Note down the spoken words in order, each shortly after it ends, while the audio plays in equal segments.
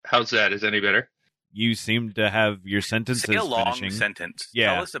How's that? Is that any better? You seem to have your sentences Say a long finishing. sentence.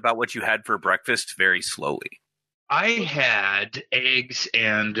 Yeah. Tell us about what you had for breakfast very slowly. I had eggs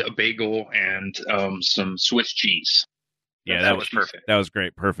and a bagel and some Swiss cheese. Yeah, That's that what was she perfect. said. That was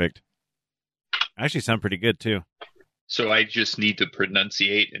great. Perfect. Actually sound pretty good, too. So I just need to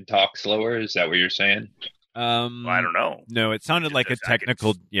pronunciate and talk slower? Is that what you're saying? Well, I don't know. No, it sounded Just like a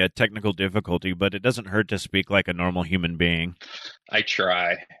seconds. technical difficulty, but it doesn't hurt to speak like a normal human being. I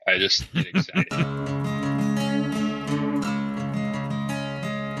try. I just get excited.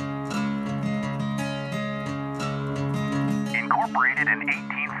 Incorporated in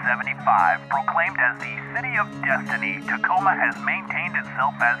 1875, proclaimed as the City of Destiny, Tacoma has maintained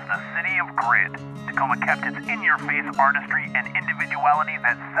itself as the City of Grit. Tacoma kept its in-your-face artistry and individuality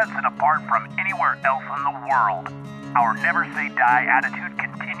that sets it apart from anywhere else in the world. Our never-say-die attitude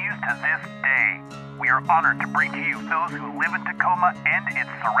continues to this day. We are honored to bring to you those who live in Tacoma and its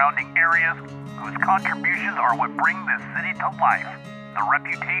surrounding areas, whose contributions are what bring this city to life. The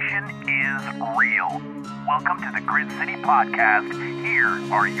reputation is real. Welcome to the Grid City Podcast. Here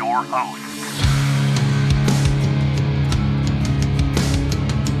are your hosts.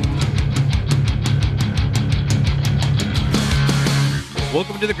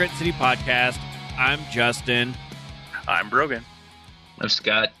 Welcome to the Grit City Podcast. I'm Justin. I'm Brogan. I'm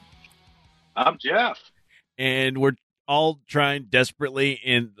Scott. I'm Jeff. And we're all trying desperately,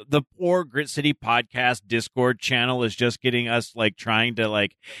 in the poor Grit City Podcast Discord channel is just getting us trying to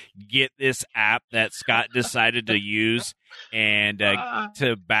get this app that Scott decided to use and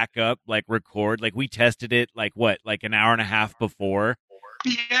to back up, record. We tested it an hour and a half before.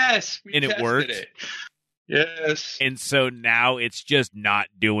 Yes, and it worked. It. Yes. And so now it's just not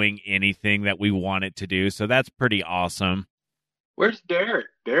doing anything that we want it to do. So that's pretty awesome. Where's Derek?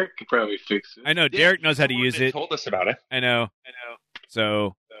 Derek could probably fix it. I know Derek knows how to use it. Told us about it. I know.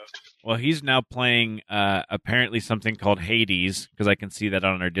 So, well, he's now playing apparently something called Hades, because I can see that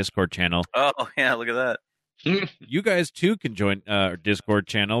on our Discord channel. Oh, yeah, look at that. You guys, too, can join our Discord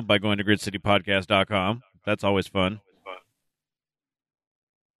channel by going to gridcitypodcast.com. That's always fun.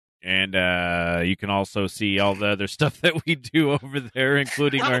 And you can also see all the other stuff that we do over there,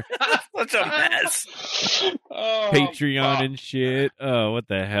 including our Such a mess. Patreon and shit. Oh, what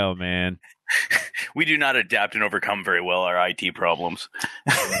the hell, man. We do not adapt and overcome very well our IT problems.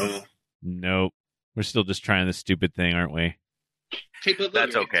 Nope. We're still just trying this stupid thing, aren't we? Hey, but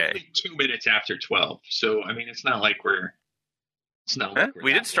That's okay. It's only 2 minutes after 12, so I mean, it's not like we're. It's not. Like we're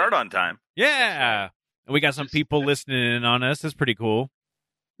We did start on time. Yeah. And we got some people listening in on us. That's pretty cool.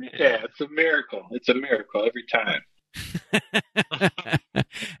 Yeah, it's a miracle. It's a miracle every time.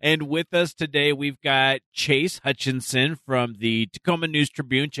 And with us today, we've got Chase Hutchinson from the Tacoma News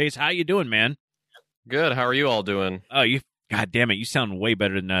Tribune. Chase, how you doing, man? Good. How are you all doing? Oh, God damn it, you sound way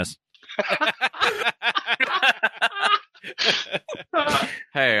better than us.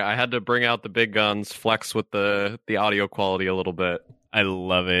 Hey, I had to bring out the big guns, flex with the audio quality a little bit. I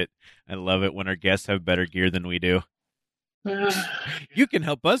love it. I love it when our guests have better gear than we do. You can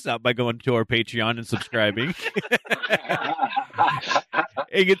help us out by going to our Patreon and subscribing.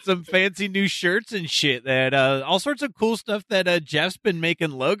 And get some fancy new shirts and shit that all sorts of cool stuff that Jeff's been making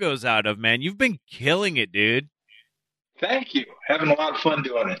logos out of, man. You've been killing it, dude. Thank you. Having a lot of fun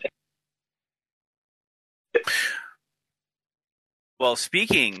doing it. Well,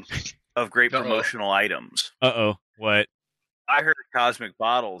 speaking of great promotional items. Uh-oh. What? I heard Cosmic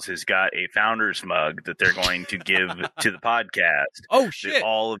Bottles has got a founder's mug that they're going to give to the podcast. Oh, shit.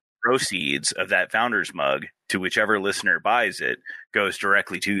 All of the proceeds of that founder's mug to whichever listener buys it goes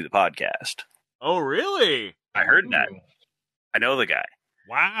directly to the podcast. Oh, really? I heard that. I know the guy.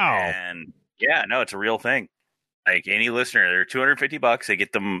 Wow. And yeah, no, it's a real thing. Like any listener, they're $250. They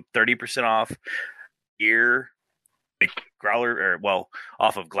get them 30% off beer, growler, or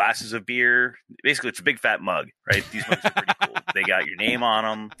off of glasses of beer. Basically, it's a big fat mug, right? These mugs are pretty cool. They got your name on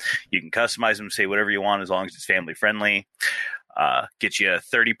them. You can customize them, say whatever you want as long as it's family friendly. Get you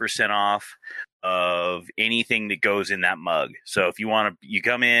 30% off of anything that goes in that mug. So if you want to, you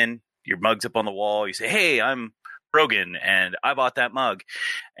come in, your mug's up on the wall. You say, "Hey, I'm Brogan, and I bought that mug,"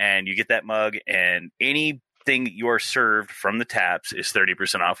 and you get that mug, and anything that you are served from the taps is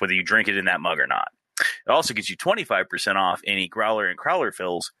 30% off, whether you drink it in that mug or not. It also gets you 25% off any growler and crowler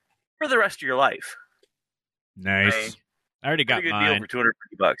fills for the rest of your life. Nice. Okay. I already got Pretty good mine. deal for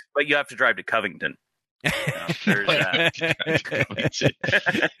 $250, but you have to drive to Covington. There's that.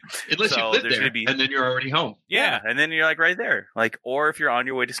 Unless you live there, and then you're already home. Yeah, and then you're right there. Or if you're on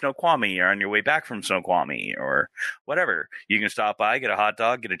your way to Snoqualmie, or on your way back from Snoqualmie, or whatever, you can stop by, get a hot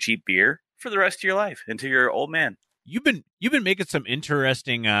dog, get a cheap beer for the rest of your life until you're an old man. You've been making some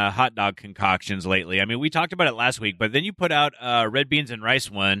interesting hot dog concoctions lately. I mean, we talked about it last week, but then you put out red beans and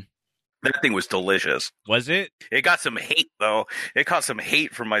rice one. That thing was delicious. Was it? It got some hate, though. It caught some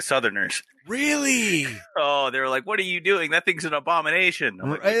hate from my Southerners. Really? Oh, they were like, what are you doing? That thing's an abomination.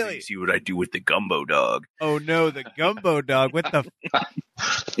 I'm like, Really? you see what I do with the gumbo dog. Oh, no, the gumbo dog. What the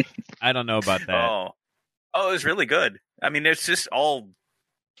I don't know about that. Oh, it was really good. I mean, it's just all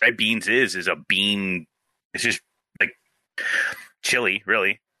red beans is a bean. It's just like chili,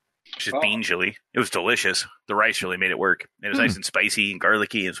 really. It's just bean chili. It was delicious. The rice really made it work. It was nice and spicy and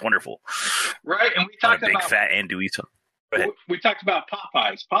garlicky. It was wonderful. Right, and we talked Big about fat andouille. Go ahead. we talked about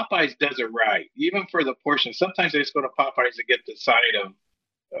Popeyes. Popeyes does it right, even for the portion. Sometimes I just go to Popeyes to get the side of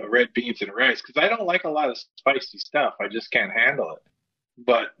red beans and rice because I don't like a lot of spicy stuff. I just can't handle it.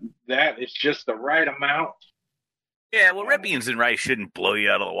 But that is just the right amount. Yeah, well, red beans and rice shouldn't blow you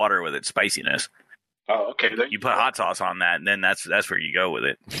out of the water with its spiciness. Oh, okay. You put hot sauce on that, and then that's where you go with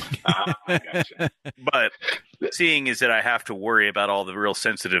it. I gotcha. But seeing is that I have to worry about all the real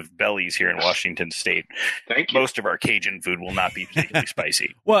sensitive bellies here in Washington State. Thank you. Most of our Cajun food will not be particularly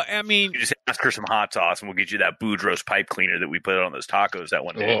spicy. Well, I mean, You just ask for some hot sauce, and we'll get you that Boudreaux's pipe cleaner that we put on those tacos that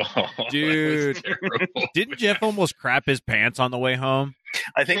one day. Oh, Dude. that's terrible. didn't Jeff almost crap his pants on the way home?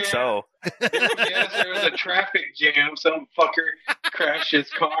 I think so. Yes, there was a traffic jam. Some fucker crashed his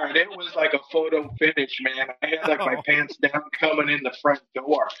car, and it was like a photo finish, man. I had like my pants down coming in the front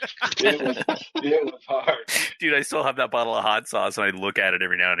door. It was hard. Dude, I still have that bottle of hot sauce, and I look at it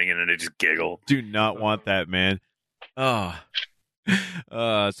every now and again, and I just giggle. Do not want that, man. Oh.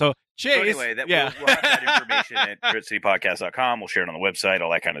 So Chase, So anyway, yeah. we'll have that information at gritcitypodcast.com. We'll share it on the website,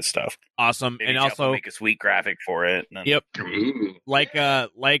 all that kind of stuff. Awesome. Maybe And Jeff will also, make a sweet graphic for it. And then- yep, Ooh. like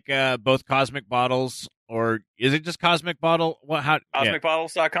both Cosmic Bottles, or is it just Cosmic Bottle? What? How? Yeah,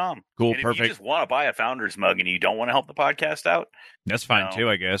 CosmicBottles.com. cool, And if perfect. you just want to buy a Founder's mug and you don't want to help the podcast out, That's fine No. too,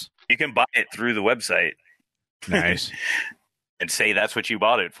 I guess. you can buy it through the website Nice. and say that's what you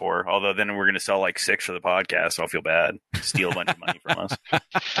bought it for. Although then we're going to sell like 6 for the podcast, so I'll feel bad. Steal a bunch of money from us.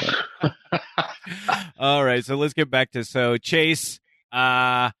 All right, so let's get back to Chase.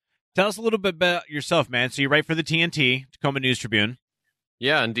 Tell us a little bit about yourself, man. So you write for the TNT, Tacoma News Tribune.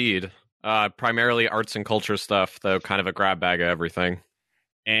 Yeah, indeed. Primarily arts and culture stuff, though kind of a grab bag of everything.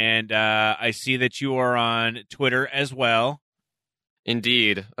 And I see that you are on Twitter as well.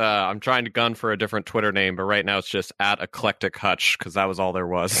 Indeed. I'm trying to gun for a different Twitter name, but right now it's just at Eclectic Hutch, because that was all there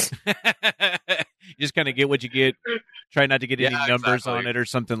was. You just kind of get what you get. Try not to get any Yeah, numbers exactly. on it or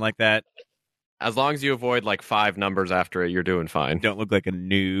something like that. As long as you avoid like 5 numbers after it, you're doing fine. Don't look like a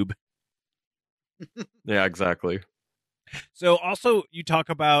noob. Yeah, exactly. So also you talk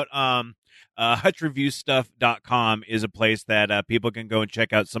about hutchreviewstuff.com is a place that people can go and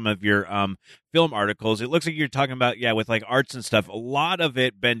check out some of your film articles. It looks like you're talking about, with like arts and stuff, a lot of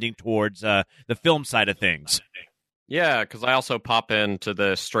it bending towards the film side of things. Yeah, because I also pop into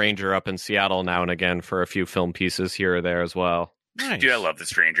the Stranger up in Seattle now and again for a few film pieces here or there as well. Nice. Dude, I love The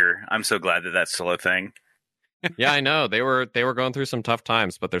Stranger. I'm so glad that that's still a thing. Yeah, I know they were going through some tough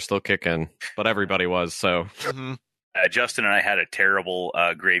times, but they're still kicking. But everybody was so. Mhm. Justin and I had a terrible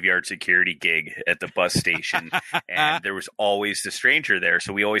graveyard security gig at the bus station, and there was always The Stranger there.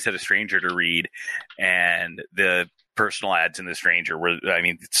 So we always had a Stranger to read, and the personal ads in The Stranger were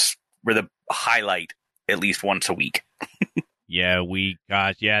the highlight at least once a week. We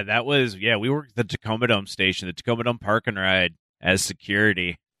worked at the Tacoma Dome station, the Tacoma Dome Park and Ride as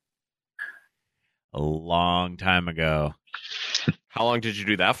security a long time ago. How long did you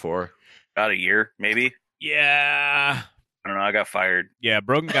do that for? About a year, maybe. Yeah. I don't know. I got fired. Yeah,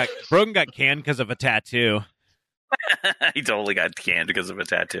 Brogan got canned because of a tattoo. He totally got canned because of a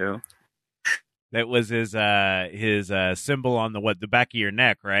tattoo. That was his symbol on the back of your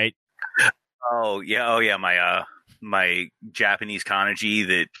neck, right? Oh yeah. My Japanese kanji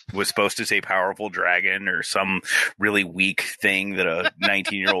that was supposed to say powerful dragon or some really weak thing that a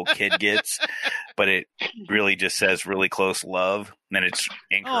 19-year-old kid gets, but it really just says really close love, and then it's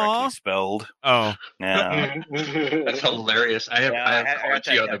incorrectly spelled. Oh. Yeah. That's hilarious. I have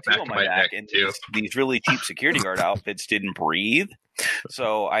kanji on the back of my neck and too. These really cheap security guard outfits didn't breathe.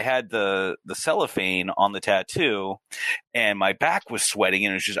 So I had the cellophane on the tattoo, and my back was sweating,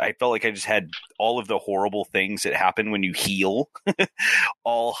 and I felt like I just had all of the horrible things that happen when you heal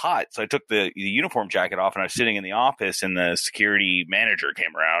all hot. So I took the uniform jacket off, and I was sitting in the office, and the security manager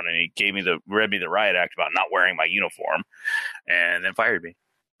came around, and he read me the riot act about not wearing my uniform, and then fired me.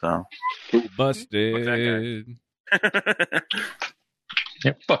 So Busted.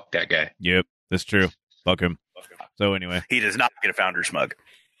 Yeah, fuck that guy. Yep, that's true. Fuck him. So anyway. He does not get a Founder's mug.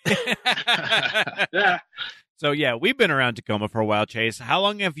 Yeah. So yeah, we've been around Tacoma for a while, Chase. How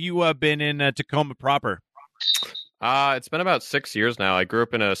long have you been in Tacoma proper? It's been about 6 years now. I grew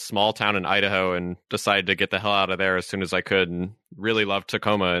up in a small town in Idaho and decided to get the hell out of there as soon as I could, and really loved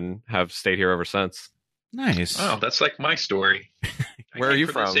Tacoma and have stayed here ever since. Nice. Oh, that's like my story. Where are you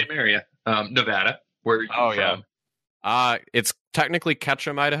from? The same area, Nevada. Where are you from? It's technically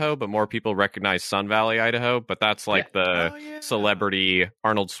Ketchum, Idaho, but more people recognize Sun Valley, Idaho. But that's like the celebrity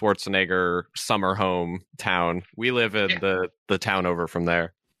Arnold Schwarzenegger summer home town. We live in the town over from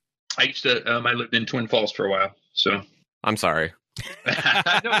there. I used to. I lived in Twin Falls for a while, so I'm sorry. No,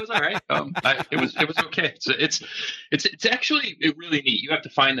 it was all right. It was okay. So it's actually really neat. You have to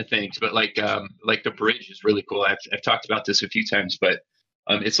find the things, but like the bridge is really cool. I've talked about this a few times, but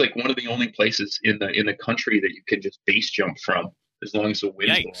it's like one of the only places in the country that you can just base jump from as long as the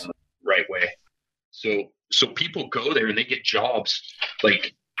wind's blowing the right way. So people go there and they get jobs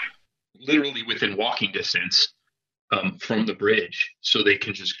like literally within walking distance from the bridge, so they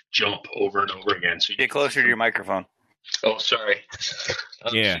can just jump over and over again. So you Get closer to your microphone. Oh, sorry. So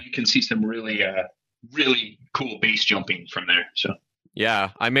you can see some really cool base jumping from there. So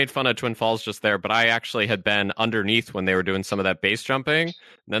Yeah, I made fun of Twin Falls just there, but I actually had been underneath when they were doing some of that base jumping. And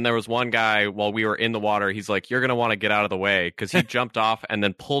then there was one guy while we were in the water. He's like, "You're going to want to get out of the way," because he jumped off and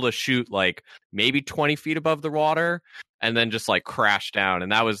then pulled a chute like maybe 20 feet above the water and then just like crashed down.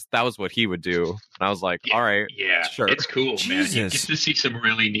 And that was what he would do. And I was like, all right, sure. It's cool, Jesus. man. You get to see some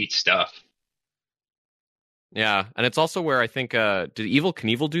really neat stuff. Yeah, and it's also where I think, did Evel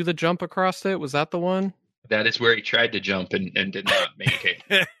Knievel do the jump across it? Was that the one? That is where he tried to jump and did not make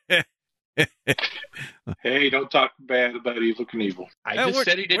it. Hey, don't talk bad about Evel Knievel. I just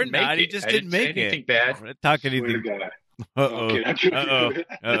said he didn't make it. He just I didn't make say anything it. bad. We're not talking Swear to anything. God.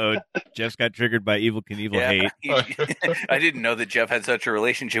 Uh-oh. Jeff's got triggered by Evel Knievel hate. I didn't know that Jeff had such a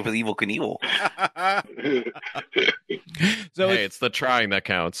relationship with Evel Knievel. So Hey, it's the trying that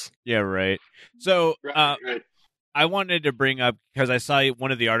counts. yeah, right. So Right. I wanted to bring up, because I saw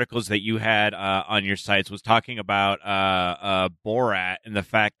one of the articles that you had on your sites was talking about Borat and the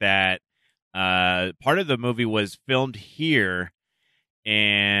fact that part of the movie was filmed here.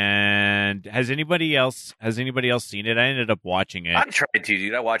 And has anybody else seen it? I ended up watching it. I tried to,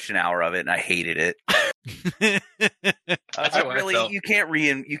 dude. I watched an hour of it and I hated it. I was like, really, you can't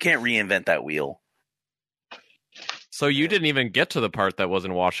reinvent that wheel. So you didn't even get to the part that was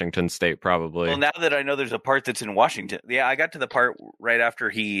in Washington State, probably. Well, now that I know there's a part that's in Washington, yeah, I got to the part right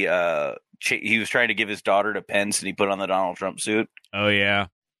after he was trying to give his daughter to Pence and he put on the Donald Trump suit. Oh yeah,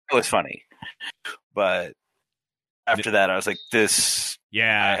 It was funny, but after that, I was like,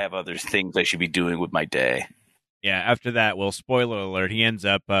 I have other things I should be doing with my day. Yeah, after that, well, spoiler alert, he ends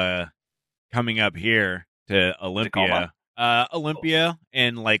up coming up here to Olympia. Olympia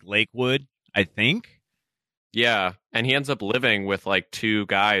and like Lakewood, I think. Yeah, and he ends up living with like two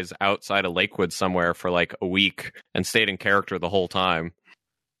guys outside of Lakewood somewhere for like a week and stayed in character the whole time.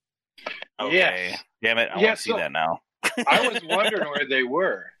 Okay. Yes. Damn it, I want to see that now. I was wondering where they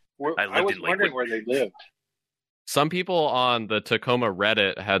were. I was in wondering Lakewood. where they lived. Some people on the Tacoma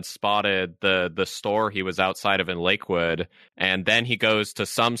Reddit had spotted the store he was outside of in Lakewood, and then he goes to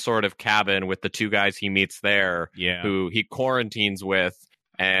some sort of cabin with the two guys he meets there, who he quarantines with,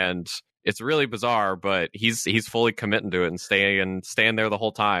 and it's really bizarre, but he's fully committing to it and staying there the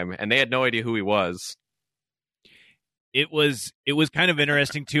whole time, and they had no idea who he was. It was kind of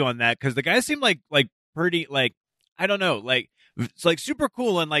interesting too on that, because the guy seemed like pretty, like, I don't know, like it's like super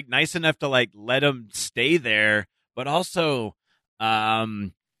cool and like nice enough to like let him stay there, but also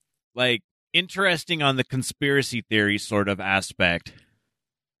like interesting on the conspiracy theory sort of aspect.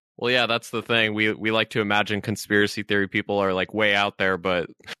 Well, yeah, that's the thing. We like to imagine conspiracy theory people are like way out there, but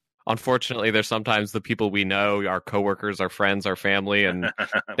unfortunately, they're sometimes the people we know, our coworkers, our friends, our family, and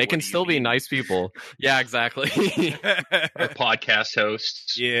they can still be nice people. Yeah, exactly. Our podcast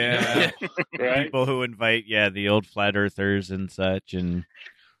hosts. Yeah. Right? People who invite, the old flat earthers and such, and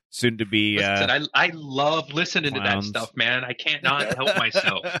soon to be. Listen, I love listening clowns. to that stuff, man. I can't not help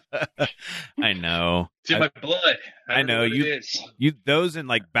myself. I know. It's in my blood. I know what you. it is. You those and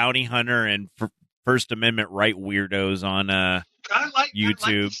like bounty hunter and First Amendment right weirdos on I like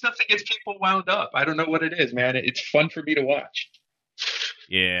YouTube. the stuff that gets people wound up. I don't know what it is, man. It's fun for me to watch.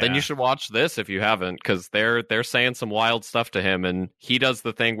 Yeah. Then you should watch this if you haven't, because they're saying some wild stuff to him, and he does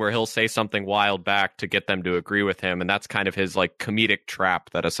the thing where he'll say something wild back to get them to agree with him, and that's kind of his like comedic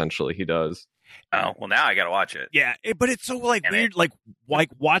trap that essentially he does. Oh, well, now I got to watch it. Yeah, but it's so like Damn weird, like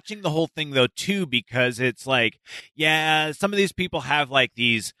watching the whole thing though too, because it's like, some of these people have like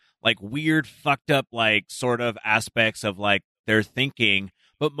these like weird, fucked up, like sort of aspects of like their thinking,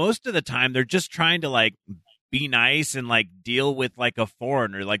 but most of the time they're just trying to like be nice and like deal with like a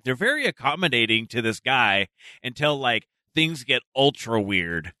foreigner. Like they're very accommodating to this guy until like things get ultra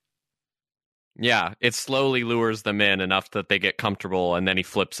weird. Yeah, it slowly lures them in enough that they get comfortable, and then he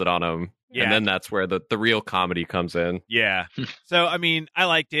flips it on them. Yeah. And then that's where the real comedy comes in. Yeah. So, I mean, I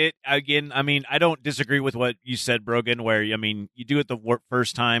liked it. Again, I mean, I don't disagree with what you said, Brogan, where, I mean, you do it the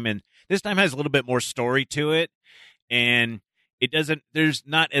first time, and this time has a little bit more story to it. And it doesn't, there's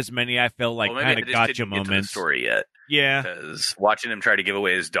not as many, I feel like, kind of gotcha moments. Get to the story yet. Yeah. Because watching him try to give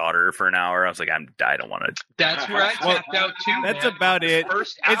away his daughter for an hour, I was like, I don't want to. That's where I tapped out too. That's man. about it.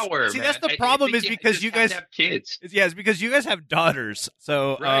 First hour. See, man. that's the problem is because you guys have kids. Yeah, it's because you guys have daughters.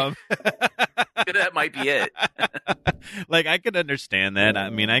 So, Right. That might be it. Like, I could understand that. I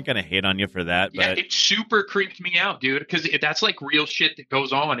mean, I ain't gonna hate on you for that, Yeah, but it super creeped me out, dude, because that's like real shit that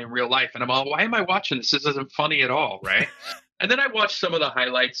goes on in real life. And I'm all, why am I watching this? This isn't funny at all, right? And then I watched some of the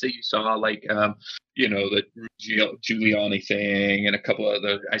highlights that you saw, like, you know, the Giuliani thing and a couple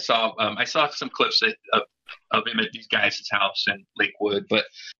other. I saw some clips of him at these guys' house in Lakewood, but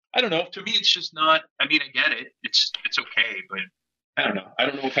I don't know. To me, it's just not. I mean, I get it. It's okay, but I don't know. I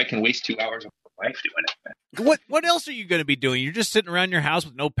don't know if I can waste 2 hours of my life doing it. Man. what else are you going to be doing? You're just sitting around your house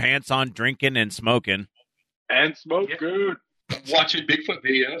with no pants on, drinking and smoking. And smoke Yeah. good. Watching Bigfoot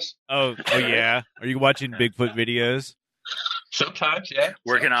videos. Oh yeah. Are you watching Bigfoot videos? Sometimes, yeah.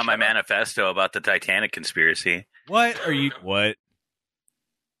 Working on my Shut up. manifesto about the Titanic conspiracy. What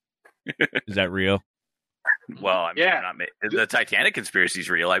is that real? Well, I mean, Yeah. the Titanic conspiracy is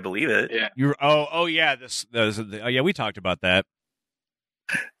real. I believe it. Yeah. You oh yeah, yeah, we talked about that.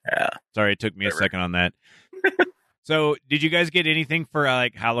 Yeah. Sorry, it took me a Whatever. second on that. So, did you guys get anything for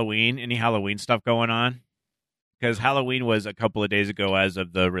like Halloween? Any Halloween stuff going on? Because Halloween was a couple of days ago as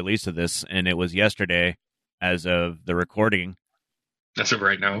of the release of this, and it was yesterday as of the recording. That's it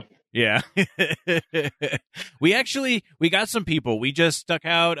right now. Yeah. we got some people. We just stuck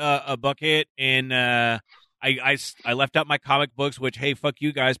out a bucket, and I left out my comic books, which, hey, fuck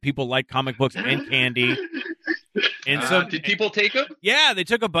you guys. People like comic books and candy. And so, Did people take them? yeah, they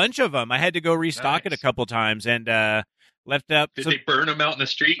took a bunch of them. I had to go restock it a Nice. couple times, and left up. Did they burn them out in the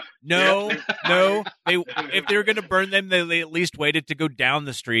street? No. If they were going to burn them, they at least waited to go down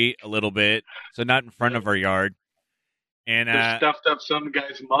the street a little bit, so not in front of our yard. And They stuffed up some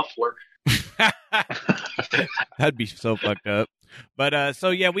guy's muffler. that'd be so fucked up. But so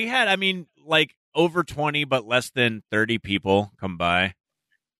yeah, we had, I mean, like over 20, but less than 30 people come by.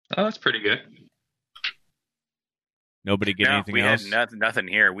 Oh, that's pretty good. Nobody get anything else? We had nothing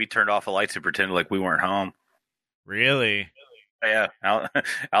here. We turned off the lights and pretended like we weren't home. Really? Yeah,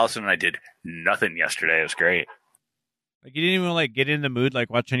 Allison and I did nothing yesterday. It was great. Like you didn't even like get in the mood, like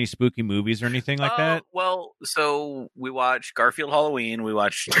watch any spooky movies or anything like that? Well, so we watched Garfield Halloween. We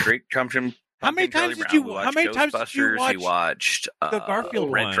watched Great Pumpkin. How many times did you watch We watched the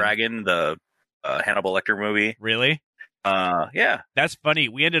Garfield Red one? Dragon, the Hannibal Lecter movie. Really? Yeah. That's funny.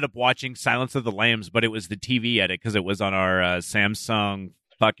 We ended up watching Silence of the Lambs, but it was the TV edit because it was on our Samsung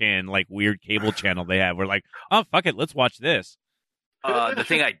fucking like weird cable channel they have. We're like, oh fuck it, let's watch this. The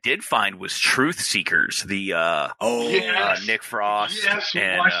thing I did find was Truth Seekers. The Yes. Nick Frost Yes,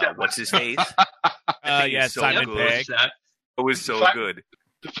 and watch that. what's his face? Yeah, so Simon good. Pegg. It was so Simon- good.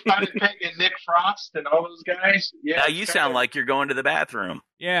 Simon Pegg and Nick Frost and all those guys. Yeah. Now you sound like you're going to the bathroom.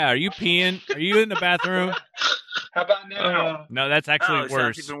 Yeah, are you peeing? Are you in the bathroom? How about now? No, that's actually it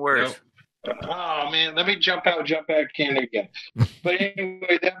worse. sounds even worse. Oh man, let me jump out can again. But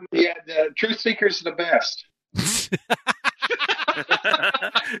anyway, the Truth Seekers are the best.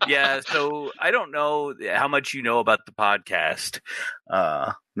 Yeah, so I don't know how much you know about the podcast,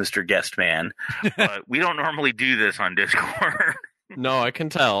 Mr. Guest Man, but we don't normally do this on Discord. No, I can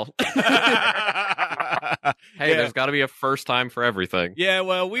tell. Hey, Yeah. there's got to be a first time for everything. Yeah,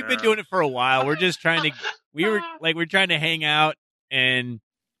 well, we've been doing it for a while. We're just trying to we're trying to hang out, and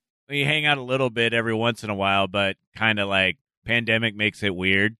we hang out a little bit every once in a while, but kind of like pandemic makes it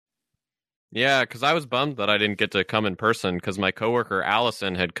weird. Yeah, because I was bummed that I didn't get to come in person because my coworker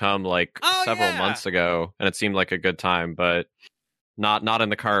Allison had come like Oh, several yeah. months ago, and it seemed like a good time, but not in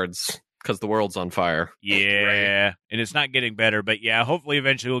the cards because the world's on fire. Yeah, and it's not getting better, but yeah, hopefully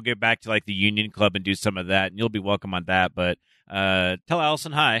eventually we'll get back to like the Union Club and do some of that, and you'll be welcome on that. But tell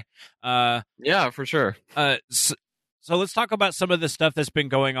Allison hi. Yeah, for sure. So let's talk about some of the stuff that's been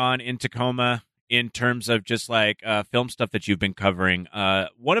going on in Tacoma in terms of just like film stuff that you've been covering.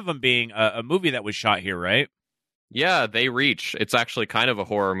 One of them being a movie that was shot here, right? Yeah, They Reach. It's actually kind of a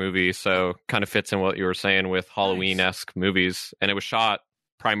horror movie, so kind of fits in what you were saying with Halloween-esque movies. And it was shot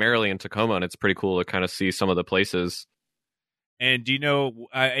primarily in Tacoma, and it's pretty cool to kind of see some of the places. And do you know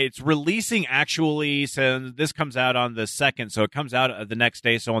it's releasing actually? So this comes out on the 2nd, so it comes out the next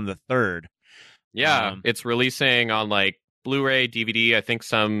day, so on the 3rd. Yeah, it's releasing on like Blu-ray, DVD, I think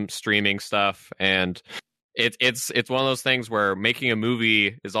some streaming stuff, and it's one of those things where making a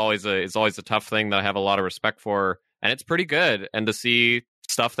movie is always a tough thing that I have a lot of respect for, and it's pretty good. And to see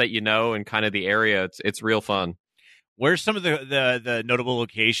stuff that you know in kind of the area, it's real fun. Where's some of the notable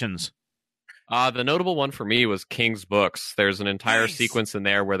locations? The notable one for me was King's Books. There's an entire sequence in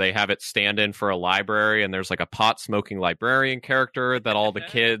there where they have it stand in for a library, and there's like a pot-smoking librarian character that all the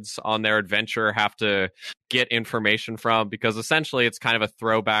kids on their adventure have to get information from, because essentially it's kind of a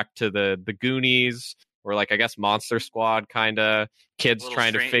throwback to the Goonies, or like, I guess, Monster Squad kind of kids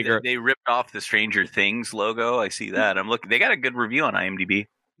trying to figure... They ripped off the Stranger Things logo. I see that. I'm looking. They got a good review on IMDb.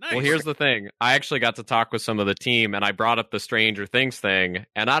 Nice. Well, here's the thing. I actually got to talk with some of the team, and I brought up the Stranger Things thing,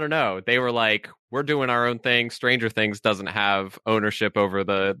 and I don't know. They were like, we're doing our own thing. Stranger Things doesn't have ownership over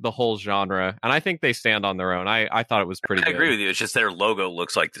the whole genre, and I think they stand on their own. I thought it was pretty good. I agree with you. It's just their logo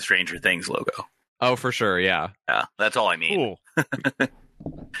looks like the Stranger Things logo. Oh, for sure, yeah. Yeah, that's all I mean. Cool.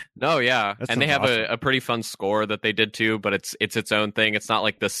 No, yeah. That and they have sounds a pretty fun score that they did too, but it's its own thing. It's not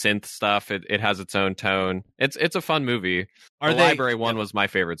like the synth stuff. It has its own tone. It's a fun movie. Library one was my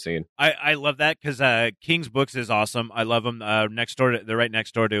favorite scene. I love that because King's Books is awesome. I love them. They're right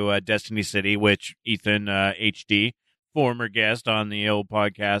next door to Destiny City, which Ethan HD, former guest on the old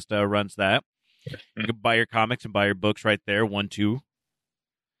podcast, runs that. You can buy your comics and buy your books right there, 1, 2.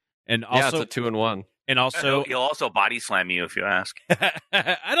 And also, it's a 2-in-1. And also, he'll also body slam you if you ask.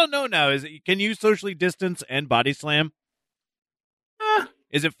 I don't know now. Can you socially distance and body slam?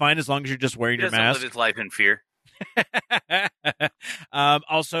 Is it fine as long as you're just wearing your mask? Live his life in fear.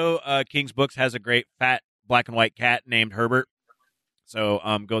 Also, King's Books has a great fat black and white cat named Herbert. So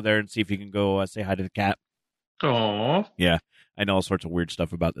go there and see if you can go say hi to the cat. Aww. Yeah, I know all sorts of weird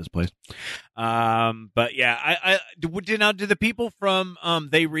stuff about this place. But yeah, now do the people from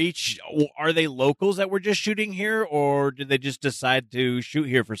They Reach, are they locals that were just shooting here, or did they just decide to shoot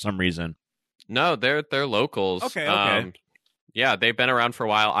here for some reason? No, they're locals. Okay. Yeah, they've been around for a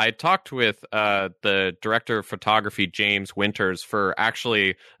while. I talked with the director of photography, James Winters, for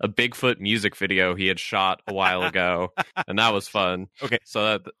actually a Bigfoot music video he had shot a while ago, and that was fun. Okay.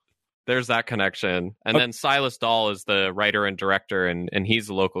 So there's that connection. And then Silas Dahl is the writer and director, and he's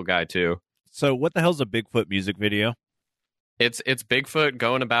a local guy, too. So what the hell's a Bigfoot music video? It's Bigfoot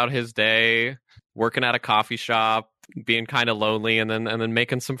going about his day, working at a coffee shop, being kind of lonely, and then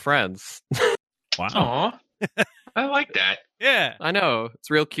making some friends. Wow. Aw. I like that. Yeah. I know. It's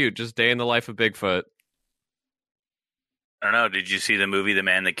real cute. Just day in the life of Bigfoot. I don't know. Did you see the movie The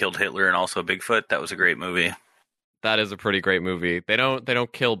Man That Killed Hitler and Also Bigfoot? That was a great movie. That is a pretty great movie. They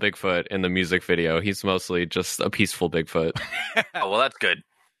don't kill Bigfoot in the music video. He's mostly just a peaceful Bigfoot. Oh, well, that's good.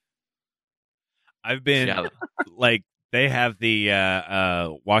 I've been like, they have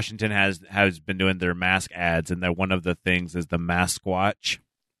the Washington has been doing their mask ads, and one of the things is the mask squatch.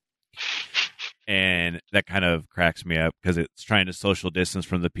 And that kind of cracks me up because it's trying to social distance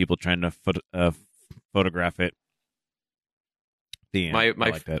from the people trying to photograph it. I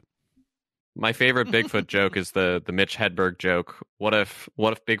like that. My favorite Bigfoot joke is the Mitch Hedberg joke. What if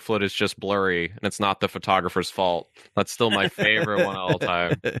Bigfoot is just blurry and it's not the photographer's fault? That's still my favorite one of all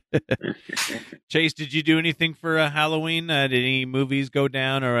time. Chase, did you do anything for Halloween? Did any movies go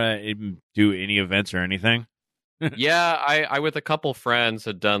down or do any events or anything? Yeah, I with a couple friends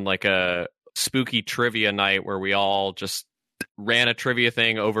had done like a spooky trivia night where we all just ran a trivia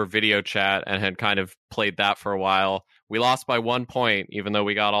thing over video chat and had kind of played that for a while. We lost by 1 point, even though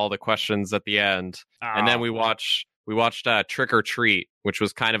we got all the questions at the end. And then we watched Trick or Treat, which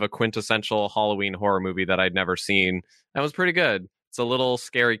was kind of a quintessential Halloween horror movie that I'd never seen. That was pretty good. It's a little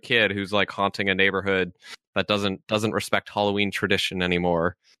scary kid who's like haunting a neighborhood that doesn't respect Halloween tradition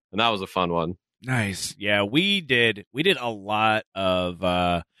anymore. And that was a fun one. Guys, yeah, we did a lot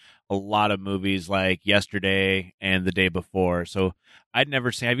of movies like yesterday and the day before. So I'd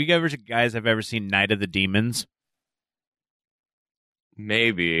never seen. Have you guys ever seen Night of the Demons?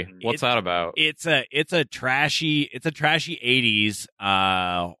 Maybe. What's that about? It's a trashy 80s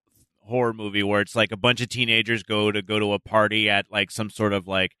horror movie where it's like a bunch of teenagers go to a party at like some sort of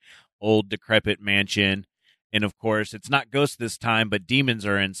like old decrepit mansion, and of course it's not ghosts this time, but demons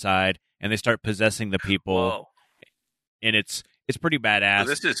are inside and they start possessing the people. Whoa. And it's pretty badass. So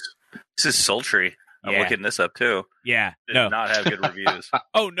this is sultry. I'm looking this up too. Yeah. Did not have good reviews.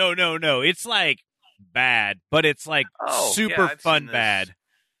 Oh no. It's like bad, but it's like super fun bad.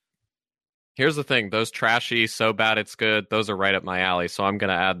 Here's the thing, those trashy, so bad it's good, those are right up my alley, so I'm going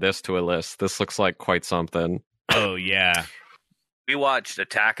to add this to a list. This looks like quite something. Oh, yeah. We watched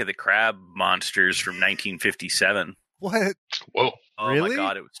Attack of the Crab Monsters from 1957. What? Whoa. Oh Really? my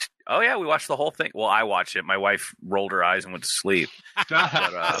god! Oh yeah, we watched the whole thing. Well, I watched it. My wife rolled her eyes and went to sleep. But,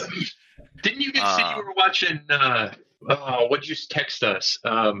 Didn't you say you were watching? What'd you text us?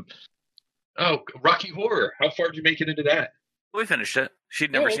 Rocky Horror. How far did you make it into that? We finished it.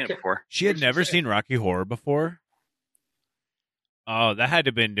 She'd never seen it before. She had never seen Rocky Horror before? Oh, that had to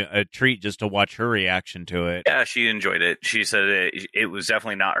have been a treat just to watch her reaction to it. Yeah, she enjoyed it. She said it was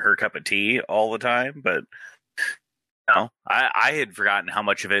definitely not her cup of tea all the time, but I had forgotten how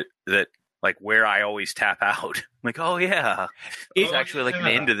much of it that, like, where I always tap out. Like, oh yeah, it's actually like an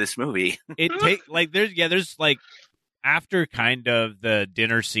end to this movie. There's like, after kind of the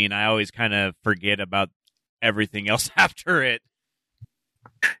dinner scene, I always kind of forget about everything else after it.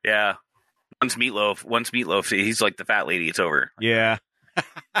 Yeah. Once Meatloaf, he's like the fat lady, it's over. Yeah.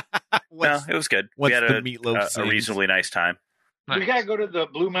 No, it was good. We had a reasonably nice time. We gotta go to the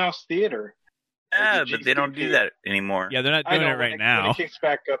Blue Mouse Theater. Yeah, but they don't do that anymore. Yeah, they're not doing it right now. When it kicks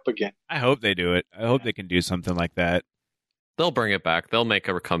back up again. I hope they do it. I hope they can do something like that. They'll bring it back. They'll make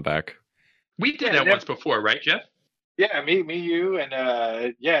a comeback. We did that once before, right, Jeff? Yeah, me, you, and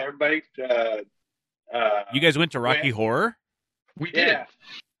everybody. You guys went to Rocky Horror? We did. Yeah.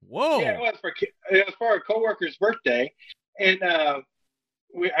 Whoa! Yeah, it was for a coworker's birthday, and I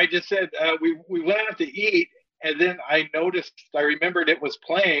just said we went out to eat, and then I remembered it was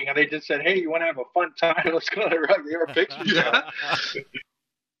playing, and they just said, "Hey, you want to have a fun time? Let's go to Rocky Horror Picture Show."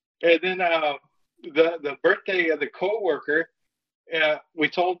 And then the birthday of the coworker, we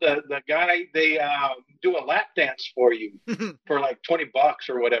told the guy they do a lap dance for you for like $20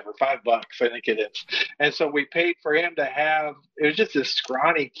 or whatever, $5 I think it is. And so we paid for him to have. It was just this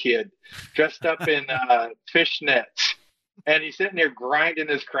scrawny kid dressed up in fishnets, and he's sitting there grinding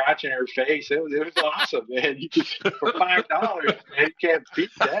his crotch in her face. It was awesome, man. For $5, man, you can't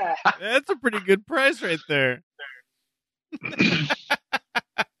beat that. That's a pretty good price right there. Yeah,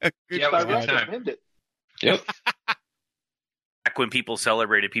 it was a good time. Yep. Back when people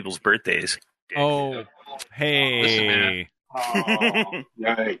celebrated people's birthdays. Oh, hey. Oh,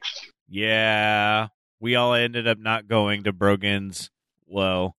 yikes. Yeah. We all ended up not going to Brogan's,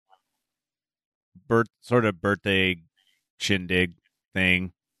 sort of birthday shindig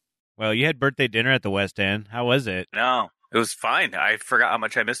thing. Well, you had birthday dinner at the West End. How was it? No, it was fine. I forgot how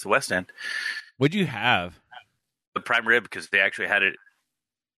much I missed the West End. What'd you have? The prime rib, because they actually had it.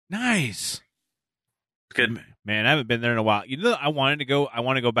 Nice. Good. Man, I haven't been there in a while. You know, I want to go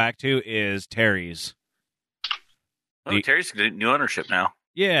back to is Terry's. Oh, Terry's new ownership now.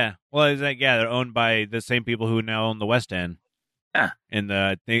 Yeah. Well, it's like, they're owned by the same people who now own the West End. Yeah. And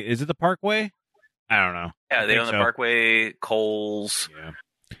is it the Parkway? I don't know. Yeah, they own the Parkway, Coles,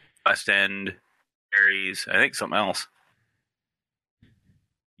 West End, Terry's. I think something else.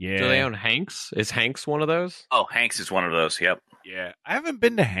 Yeah. Do they own Hanks? Is Hanks one of those? Oh, Hanks is one of those. Yep. Yeah. I haven't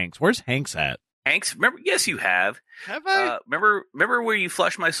been to Hanks. Where's Hanks at? Hanks, remember? Yes, you have. Have I? Remember where you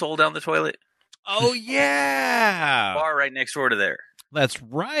flushed my soul down the toilet? Oh, yeah. Bar right next door to there. That's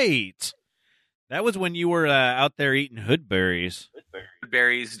right. That was when you were out there eating hoodberries.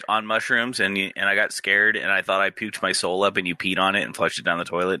 Berries on mushrooms, and I got scared, and I thought I puked my soul up, and you peed on it and flushed it down the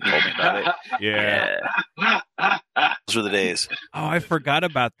toilet and told me about it. Yeah. Those were the days. Oh, I forgot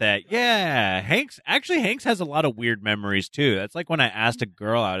about that. Yeah. Hanks has a lot of weird memories, too. That's like when I asked a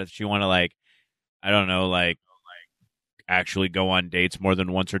girl out if she want to, actually go on dates more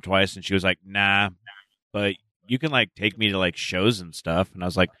than once or twice, and she was like, nah, but you can, take me to, shows and stuff. And I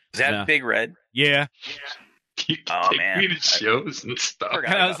was like, is that nah. Big Red? Yeah. You can take me to shows and stuff.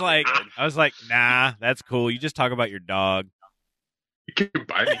 And I was like, nah, that's cool. You just talk about your dog. You can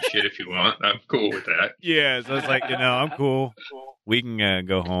buy me shit if you want. I'm cool with that. Yeah, so I was like, I'm cool. We can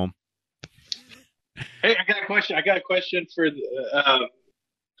go home. Hey, I got a question for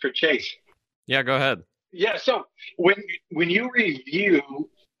Chase. Yeah, go ahead. Yeah, so when you review,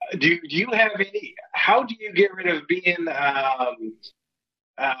 do you have any? How do you get rid of being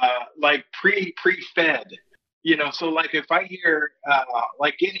pre-fed? So if I hear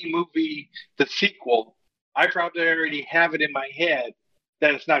any movie, the sequel, I probably already have it in my head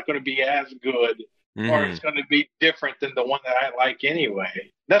that it's not going to be as good, or it's going to be different than the one that I like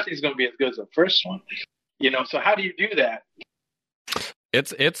anyway. Nothing's going to be as good as the first one. So how do you do that?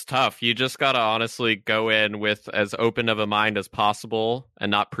 It's tough. You just gotta honestly go in with as open of a mind as possible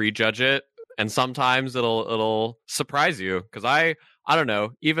and not prejudge it. And sometimes it'll surprise you, because I don't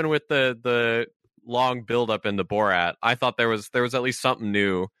know. Even with the long build up in the Borat, I thought there was at least something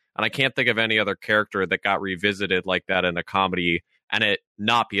new, and I can't think of any other character that got revisited like that in a comedy and it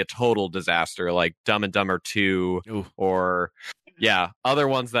not be a total disaster, like Dumb and Dumber 2 Ooh. or Yeah, other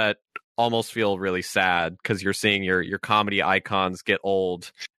ones that almost feel really sad because you're seeing your comedy icons get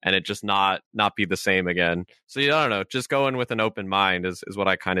old and it just not be the same again. So I don't know, just go in with an open mind is what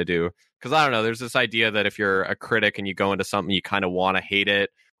I kind of do. Because I don't know, there's this idea that if you're a critic and you go into something you kind of want to hate it,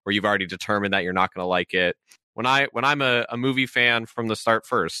 or you've already determined that you're not going to like it. When I'm a movie fan from the start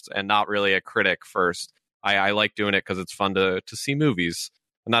first and not really a critic first, I like doing it because it's fun to see movies,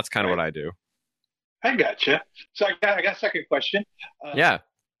 and that's kind of what I do. I gotcha. So I got a second question. Yeah.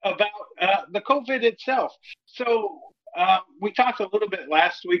 About the COVID itself. So we talked a little bit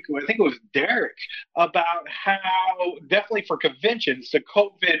last week, I think it was Derek, about how definitely for conventions, the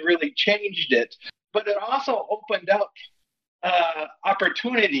COVID really changed it. But it also opened up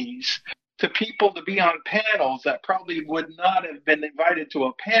opportunities to people to be on panels that probably would not have been invited to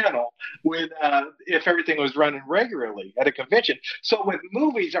a panel with if everything was running regularly at a convention. So with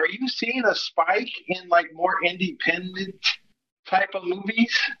movies, are you seeing a spike in like more independent type of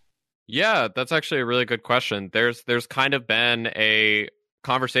movies? Yeah, that's actually a really good question. There's kind of been a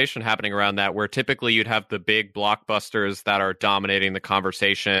conversation happening around that where typically you'd have the big blockbusters that are dominating the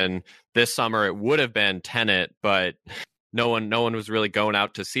conversation. This summer it would have been Tenet, but no one was really going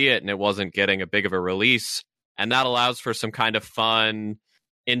out to see it, and it wasn't getting a big of a release. And that allows for some kind of fun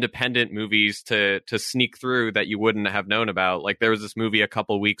independent movies to sneak through that you wouldn't have known about. Like there was this movie a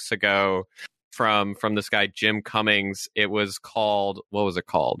couple weeks ago from this guy Jim Cummings. It was called, what was it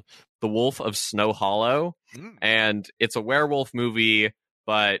called? The Wolf of Snow Hollow. And it's a werewolf movie,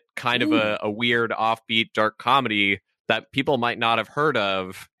 but kind of a weird offbeat dark comedy that people might not have heard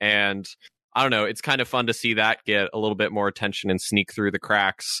of. And I don't know, it's kind of fun to see that get a little bit more attention and sneak through the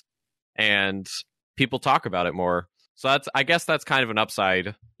cracks, and people talk about it more. So I guess that's kind of an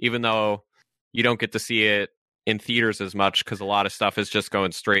upside, even though you don't get to see it in theaters as much because a lot of stuff is just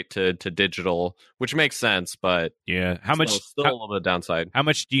going straight to digital, which makes sense. But yeah, still a little bit of downside. How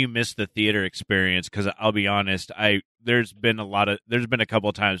much do you miss the theater experience? Because I'll be honest, there's been a couple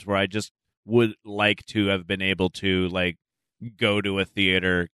of times where I just would like to have been able to like go to a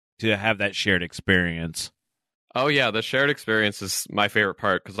theater to have that shared experience. Oh yeah, the shared experience is my favorite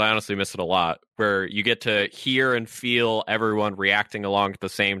part because I honestly miss it a lot, where you get to hear and feel everyone reacting along at the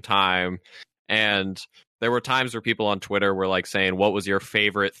same time. And there were times where people on Twitter were like saying, what was your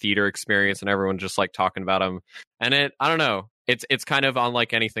favorite theater experience? And everyone just like talking about them. And I don't know, it's kind of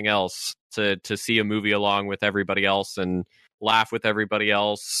unlike anything else to see a movie along with everybody else and laugh with everybody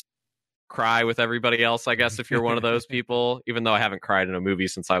else, cry with everybody else, I guess, if you're one of those people, even though I haven't cried in a movie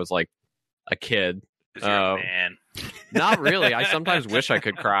since I was like a kid. Man. Not really. I sometimes wish I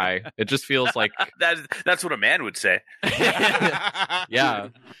could cry. It just feels like that's what a man would say. Yeah.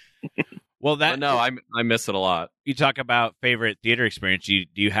 Well, but no, I miss it a lot. You talk about favorite theater experience. Do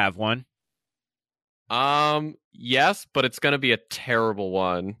you have one? Yes, but it's going to be a terrible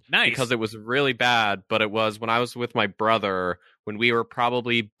one. Nice. Because it was really bad, but it was when I was with my brother when we were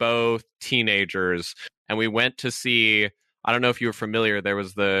probably both teenagers, and we went to see, I don't know if you were familiar, there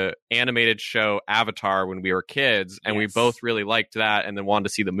was the animated show Avatar when we were kids, and we both really liked that and then wanted to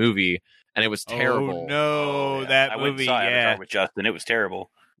see the movie, and it was terrible. Oh, no, that movie, I went and saw Avatar with Justin. It was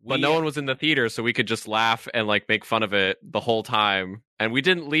terrible. But no one was in the theater, so we could just laugh and like make fun of it the whole time. And we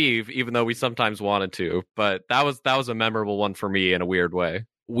didn't leave, even though we sometimes wanted to. But that was a memorable one for me in a weird way.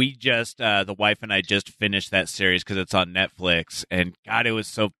 We just, the wife and I just finished that series because it's on Netflix. And God, it was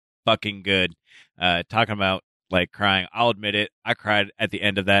so fucking good. Talking about like crying. I'll admit it. I cried at the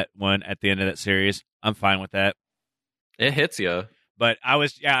end of that one, at the end of that series. I'm fine with that. It hits you. But I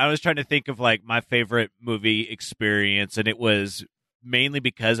was trying to think of like my favorite movie experience, and it was mainly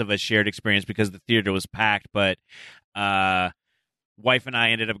because of a shared experience because the theater was packed. But wife and I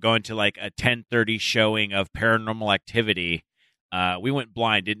ended up going to like a 10:30 showing of Paranormal Activity. We went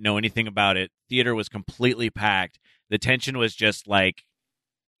blind, didn't know anything about it. Theater was completely packed. The tension was just like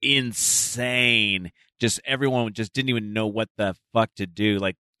insane. Just everyone just didn't even know what the fuck to do.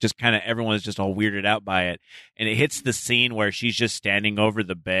 Like just kind of everyone was just all weirded out by it. And it hits the scene where she's just standing over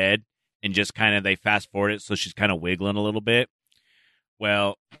the bed and just kind of they fast forward it so she's kind of wiggling a little bit.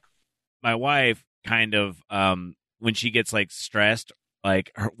 Well, my wife kind of when she gets like stressed,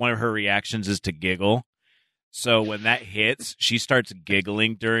 like one of her reactions is to giggle. So when that hits, she starts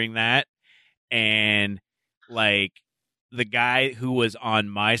giggling during that. And like the guy who was on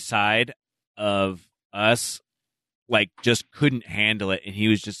my side of us, like just couldn't handle it. And he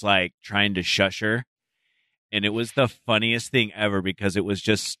was just like trying to shush her. And it was the funniest thing ever because it was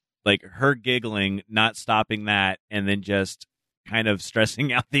just like her giggling, not stopping that. And then just kind of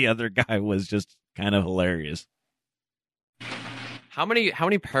stressing out the other guy was just kind of hilarious. How many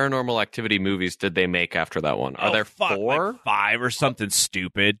Paranormal Activity movies did they make after that one? Are there 4? Like 5 or something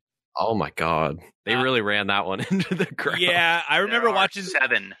stupid. Oh my god. They really ran that one into the ground. Yeah, I remember There are watching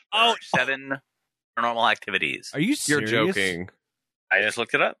 7. Oh. 7 Paranormal Activities. Are you You're serious? joking. I just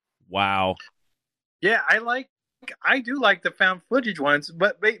looked it up. Wow. Yeah, I do like the found footage ones,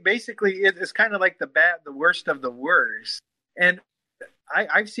 but basically it's kind of like the worst of the worst. And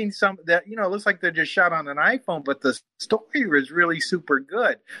I've seen some that, it looks like they're just shot on an iPhone, but the story was really super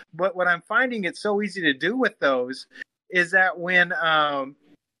good. But what I'm finding it's so easy to do with those is that when,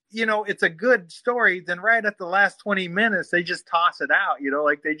 it's a good story, then right at the last 20 minutes, they just toss it out,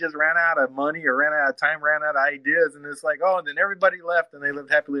 like they just ran out of money or ran out of time, ran out of ideas. And it's like, oh, and then everybody left and they lived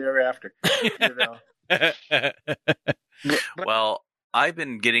happily ever after, Well, I've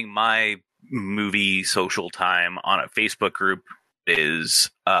been getting my movie social time on a Facebook group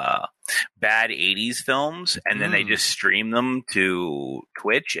is bad 80s films, and then they just stream them to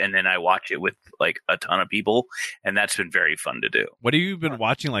Twitch, and then I watch it with like a ton of people, and that's been very fun to do. What have you been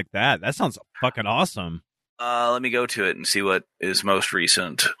watching like that? That sounds fucking awesome. Let me go to it and see what is most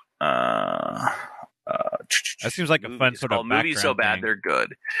recent. That seems like a fun sort of background movies so bad thing. they're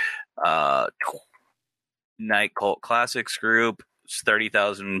good. Night Cult Classics group.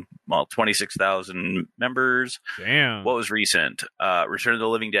 26,000 members. Damn. What was recent? Return of the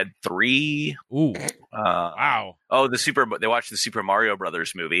Living Dead 3. Ooh. Wow. Oh, they watched the Super Mario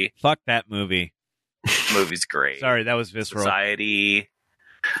Brothers movie. Fuck that movie. Movie's great. Sorry, that was visceral. Society.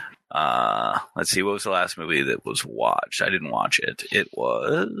 Let's see, what was the last movie that was watched? I didn't watch it. It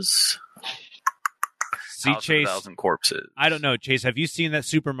was See, House of Chase. 1,000 Corpses. I don't know, Chase. Have you seen that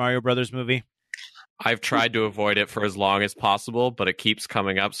Super Mario Brothers movie? I've tried to avoid it for as long as possible, but it keeps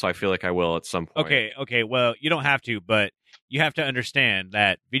coming up, so I feel like I will at some point. Okay. Well, you don't have to, but you have to understand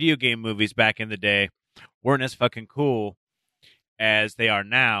that video game movies back in the day weren't as fucking cool as they are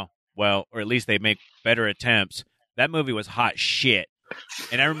now. Well, or at least they make better attempts. That movie was hot shit.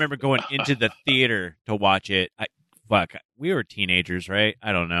 And I remember going into the theater to watch it. We were teenagers, right?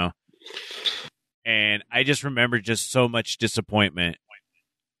 I don't know. And I just remember just so much disappointment.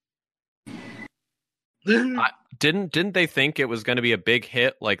 Didn't they think it was going to be a big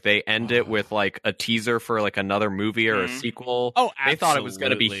hit? Like they end it with like a teaser for like another movie or a sequel. Oh, absolutely. They thought it was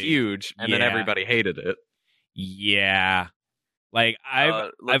going to be huge, and then everybody hated it. Yeah, like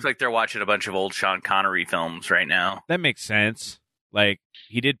looks like they're watching a bunch of old Sean Connery films right now. That makes sense. Like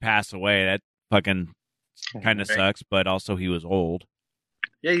he did pass away. That fucking kind of sucks, but also he was old.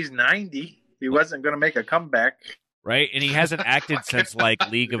 Yeah, he's 90. He wasn't going to make a comeback. Right, and he hasn't acted since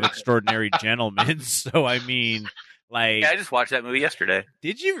like League of Extraordinary Gentlemen. So I mean, like, yeah, I just watched that movie yesterday.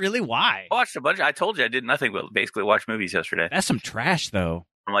 Did you really? Why? I watched a bunch. I told you I did nothing but basically watch movies yesterday. That's some trash, though.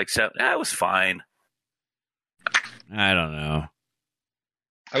 I'm like, it was fine. I don't know.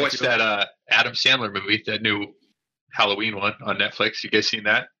 I watched that Adam Sandler movie, that new Halloween one on Netflix. You guys seen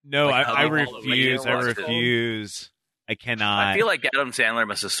that? No, Like, I I refuse. I watched it. refuse. I cannot. I feel like Adam Sandler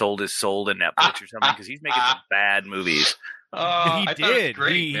must have sold his soul to Netflix or something because he's making some bad movies. He did.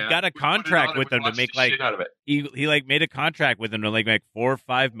 He got a contract with them to make like he like made a contract with them to like make 4 or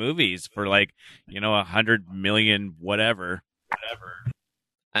 5 movies for like 100 million whatever.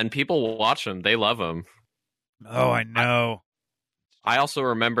 And people watch him; they love him. Oh, I know. I also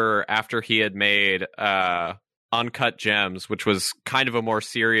remember after he had made Uncut Gems, which was kind of a more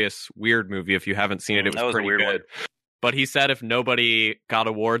serious, weird movie. If you haven't seen it, it was pretty weird good. one. But he said if nobody got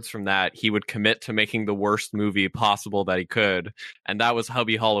awards from that, he would commit to making the worst movie possible that he could. And that was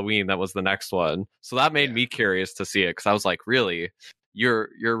Hubby Halloween. That was the next one. So that made me curious to see it because I was like, really? You're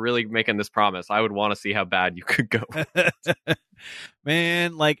really making this promise. I would want to see how bad you could go.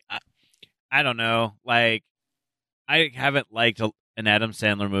 Man, like, I don't know. Like, I haven't liked an Adam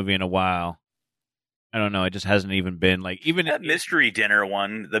Sandler movie in a while. I don't know. It just hasn't even been like even that mystery dinner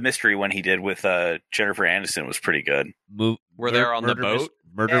one. The mystery one he did with Jennifer Aniston was pretty good. Were they on the boat?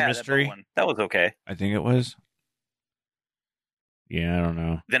 Murder mystery. That one. That was okay. I think it was. Yeah, I don't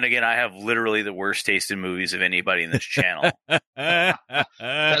know. Then again, I have literally the worst taste in movies of anybody in this channel.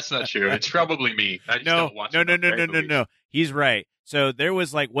 That's not true. It's probably me. I just don't watch No. He's right. So there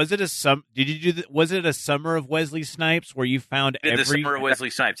was like, was it was it a Summer of Wesley Snipes where you found the Summer of Wesley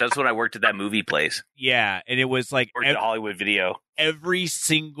Snipes? That's when I worked at that movie place. Yeah, and it was like Worked at Hollywood Video. Every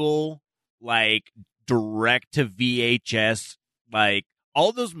single like direct to VHS, like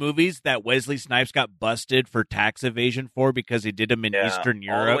all those movies that Wesley Snipes got busted for tax evasion for because he did them in Eastern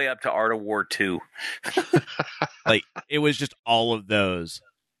Europe, all the way up to Art of War 2. Like it was just all of those.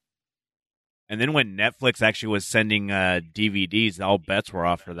 And then when Netflix actually was sending DVDs, all bets were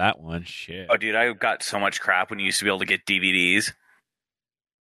off for that one. Shit. Oh, dude, I got so much crap when you used to be able to get DVDs.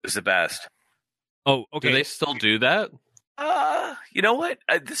 It's the best. Oh, okay. Do they still do that? You know what?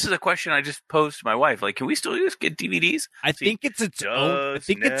 This is a question I just posed to my wife. Like, can we still just get DVDs? I think it's its own. I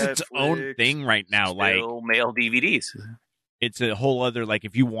think it's its own thing right now. Like mail DVDs. It's a whole other. Like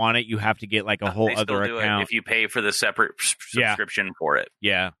if you want it, you have to get like a whole They still other do account. it if you pay for the separate subscription for it.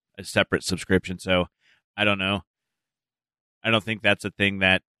 Yeah, a separate subscription. So I don't know. I don't think that's a thing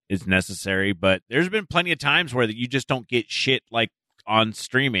that is necessary. But there's been plenty of times where you just don't get shit like on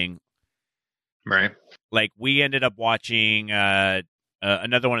streaming. Right. Like we ended up watching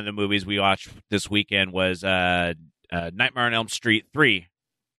another one of the movies we watched this weekend was Nightmare on Elm Street 3,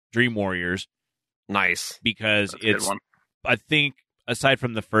 Dream Warriors. Nice. Because That's a good one. I think aside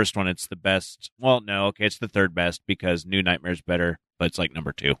from the first one, it's the best. Well, no, okay, it's the third best because New Nightmare's better, but it's like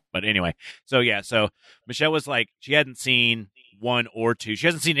number 2. But anyway, so Michelle was like, she hadn't seen 1 or 2. She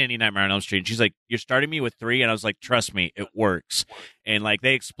hasn't seen any Nightmare on Elm Street. And she's like, you're starting me with 3? And I was like, trust me, it works. And like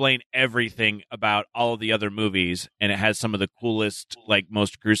they explain everything about all of the other movies, and it has some of the coolest, like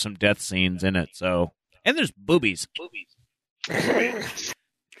most gruesome death scenes in it. So, and there's boobies.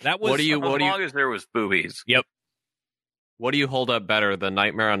 That was As long as there was boobies. Yep. What do you hold up better, the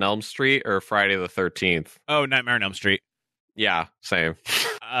Nightmare on Elm Street or Friday the 13th? Oh, Nightmare on Elm Street. Yeah, same.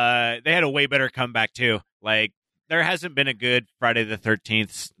 They had a way better comeback too. Like there hasn't been a good Friday the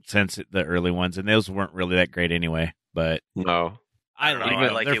 13th since the early ones, and those weren't really that great anyway. But No. I don't know. I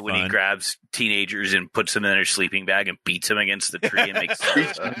like it when he grabs teenagers and puts them in their sleeping bag and beats them against the tree and makes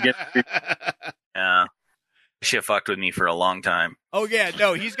yeah. Shit fucked with me for a long time. Oh yeah,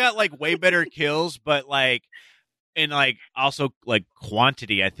 no, he's got like way better kills, but like and like also like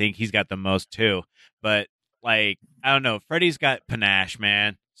quantity, I think he's got the most too. But like I don't know, Freddy's got panache,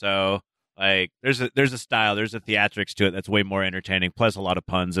 man. So like there's a style, there's a theatrics to it that's way more entertaining. Plus a lot of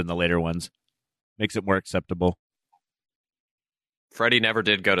puns in the later ones makes it more acceptable. Freddy never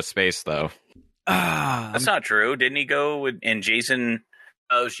did go to space though. That's not true. Didn't he go and Jason?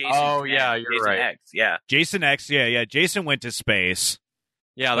 Oh, Jason. Oh yeah, you're Jason right. X. Yeah, Jason X. Yeah. Jason went to space.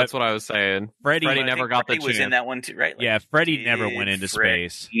 Yeah, that's what I was saying. Freddy never got the Freddy was chance. in that one too, right? Like, yeah, Freddy never went into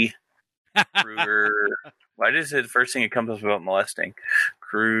space. Krueger. Why does it the first thing it comes up about molesting?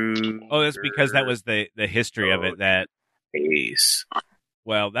 Krueger. Oh, that's because that was the history of it. That Space.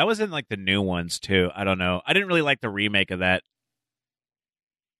 well, that was in like the new ones too. I don't know. I didn't really like the remake of that,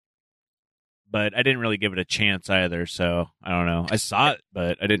 but I didn't really give it a chance either. So I don't know. I saw it,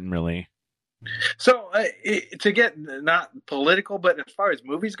 but I didn't really. So, to get not political, but as far as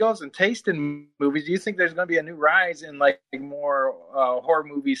movies goes and taste in movies, do you think there's going to be a new rise in like more horror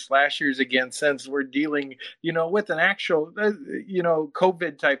movie slashers again, since we're dealing, with an actual,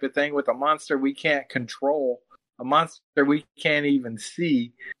 COVID type of thing with a monster we can't control, a monster we can't even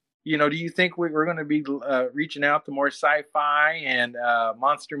see? Do you think we're going to be reaching out to more sci-fi and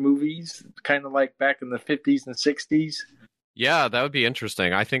monster movies, kind of like back in the 50s and 60s? Yeah, that would be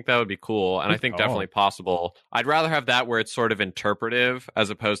interesting. I think that would be cool, and I think definitely possible. I'd rather have that where it's sort of interpretive as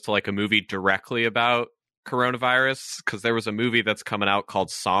opposed to like a movie directly about coronavirus, because there was a movie that's coming out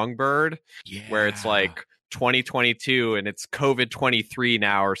called Songbird, where it's like 2022 and it's COVID-23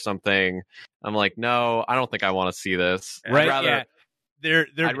 now or something. I'm like, no, I don't think I want to see this. Right? I'd rather,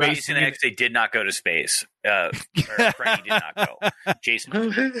 They're Jason X. They did not go to space. Freddy did not go.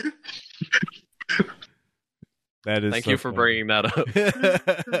 Jason. That is Thank so you for funny. bringing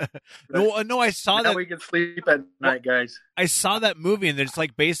that up. No, I saw Now that. we can sleep at night, guys. I saw that movie, and it's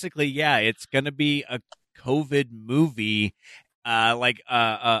like basically, it's going to be a COVID movie, like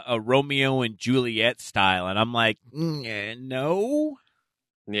a Romeo and Juliet style, and I'm like, no.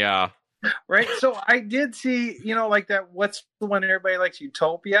 Yeah. Right, so I did see, like that. What's the one everybody likes,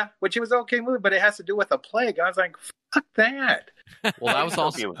 Utopia, which it was an okay movie, but it has to do with a plague. I was like, fuck that. Well, that was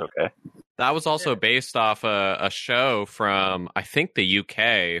also okay. That was also based off a show from, I think, the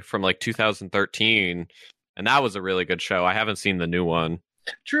UK from like 2013, and that was a really good show. I haven't seen the new one.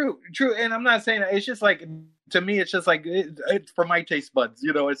 True, and I'm not saying that. It's just like, to me, it's just like it's for my taste buds.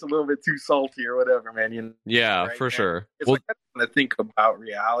 It's a little bit too salty or whatever, man. Yeah, right, for sure. It's like I don't want to think about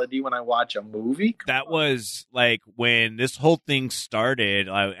reality when I watch a movie. That was like when this whole thing started.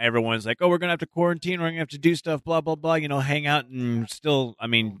 Everyone's like, "Oh, we're gonna have to quarantine. We're gonna have to do stuff. Blah blah blah. Hang out and still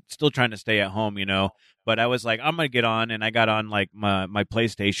trying to stay at home. But I was like, I'm gonna get on, and I got on like my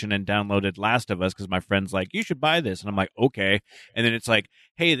PlayStation and downloaded Last of Us because my friend's like, you should buy this, and I'm like, okay. And then it's like,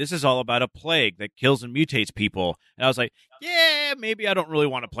 hey, this is all about a plague that kills and mutates people, and I was like, yeah, maybe I don't really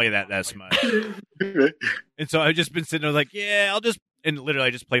want to play that much. And so I've just been sitting there like, yeah, and literally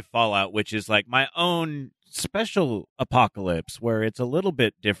I just play Fallout, which is like my own special apocalypse where it's a little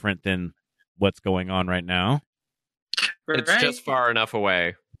bit different than what's going on right now. It's just far enough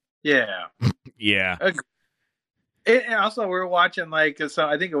away. Yeah. Yeah. And also, we were watching so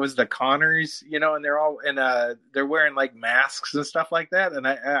I think it was the Connors, and they're all they're wearing like masks and stuff like that. And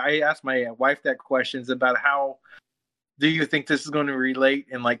I asked my wife that questions about how do you think this is going to relate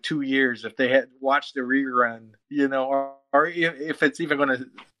in like 2 years if they had watched the rerun, or if it's even going to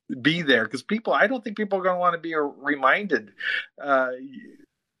be there, because I don't think people are going to want to be reminded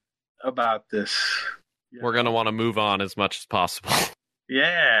about this. We're going to want to move on as much as possible.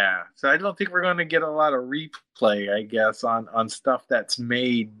 Yeah, so I don't think we're going to get a lot of replay, I guess, on stuff that's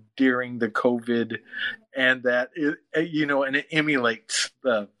made during the COVID, and that and it emulates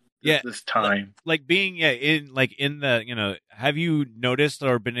this time. Like being in the have you noticed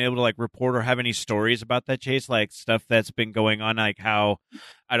or been able to like report or have any stories about that, Chase? Like stuff that's been going on, like how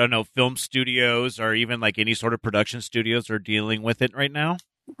I don't know, film studios or even like any sort of production studios are dealing with it right now?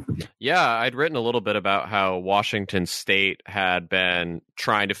 Yeah, I'd written a little bit about how Washington State had been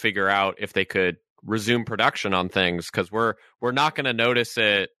trying to figure out if they could resume production on things, because we're not going to notice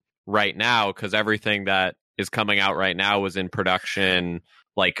it right now because everything that is coming out right now was in production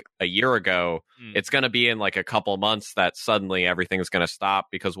like a year ago. It's going to be in like a couple months that suddenly everything's going to stop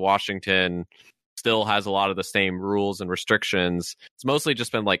because Washington still has a lot of the same rules and restrictions. It's mostly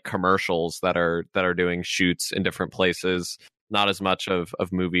just been like commercials that are doing shoots in different places. Not as much of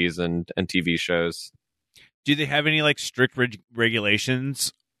movies and TV shows. Do they have any like strict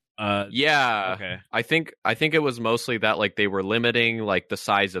regulations? Yeah. Okay. I think it was mostly that like they were limiting like the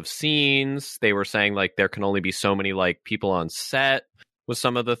size of scenes. They were saying like there can only be so many like people on set with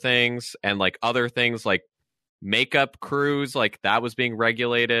some of the things, and like other things like makeup crews, like that was being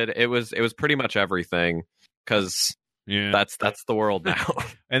regulated. It was pretty much everything, because that's the world now.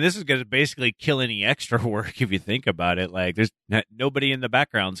 And this is going to basically kill any extra work if you think about it. Like there's nobody in the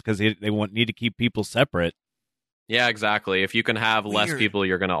backgrounds because they need to keep people separate. Yeah, exactly. If you can have less people,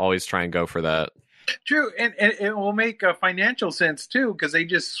 you're going to always try and go for that. True, and it will make a financial sense too, because they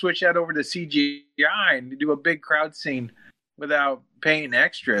just switch that over to CGI and do a big crowd scene without paying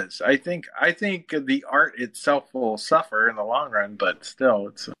extras. I think the art itself will suffer in the long run, but still,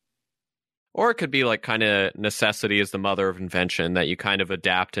 it's. Or it could be like kind of necessity is the mother of invention, that you kind of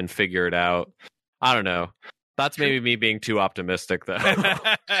adapt and figure it out. I don't know. That's maybe me being too optimistic, though.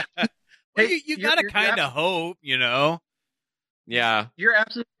 Hey, you got to kind of hope, Yeah. You're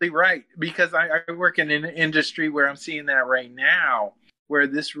absolutely right, because I work in an industry where I'm seeing that right now, where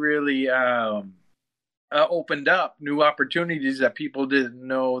this really opened up new opportunities that people didn't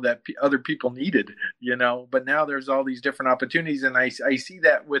know that other people needed, but now there's all these different opportunities. And I see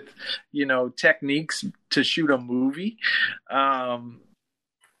that with, techniques to shoot a movie. I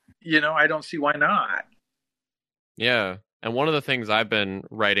don't see why not. Yeah. And one of the things I've been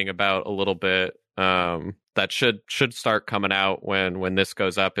writing about a little bit, that should start coming out when this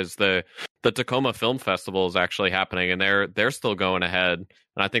goes up, is the Tacoma Film Festival is actually happening, and they're still going ahead.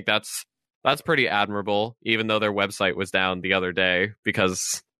 And I think that's pretty admirable, even though their website was down the other day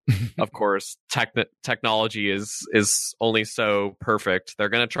because, of course, technology is only so perfect. They're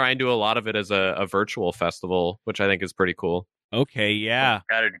going to try and do a lot of it as a virtual festival, which I think is pretty cool. Okay, yeah.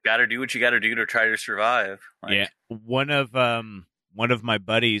 Gotta do what you gotta do to try to survive. Yeah. One of my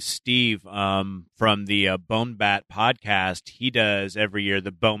buddies, Steve, from the Bone Bat podcast, he does every year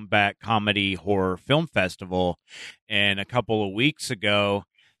the Bone Bat Comedy Horror Film Festival. And a couple of weeks ago,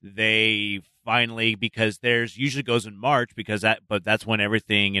 they finally, because theirs usually goes in March, but that's when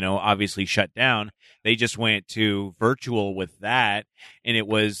everything, obviously shut down. They just went to virtual with that, and it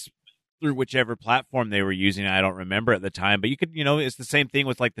was through whichever platform they were using. I don't remember at the time, but you could, it's the same thing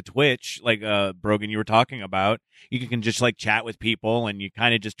with like the Twitch, like Brogan you were talking about. You can just like chat with people, and you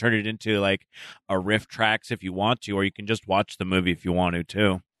kind of just turn it into like a riff tracks if you want to, or you can just watch the movie if you want to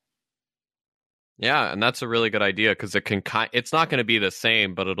too. Yeah, and that's a really good idea, because it's not going to be the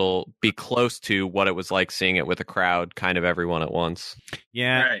same, but it'll be close to what it was like seeing it with a crowd, kind of everyone at once.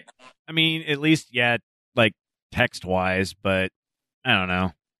 Yeah, right. I mean, at least like text wise, but I don't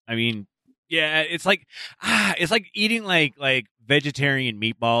know. I mean, yeah, it's like eating like vegetarian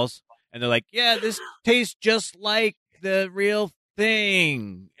meatballs, and they're like, yeah, this tastes just like the real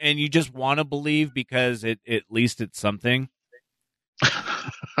thing, and you just want to believe because at least it's something.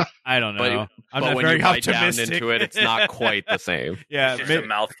 I don't know. I'm not when very you bite down optimistic. into it, it's not quite the same. Yeah, It's just a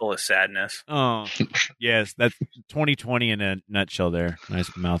mouthful of sadness. Oh, yes, that's 2020 in a nutshell. There,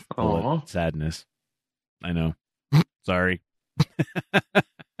 nice mouthful of sadness. I know. Sorry.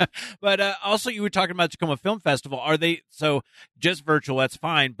 But also, you were talking about Tacoma Film Festival. Are they just virtual? That's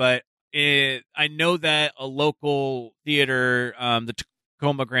fine. But I know that a local theater, the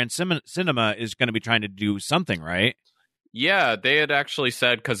Tacoma Grand Cinema, is going to be trying to do something, right? Yeah, they had actually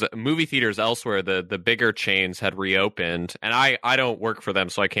said, because movie theaters elsewhere, the bigger chains had reopened, and I don't work for them,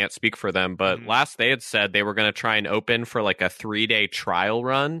 so I can't speak for them, but last they had said they were going to try and open for like a 3-day trial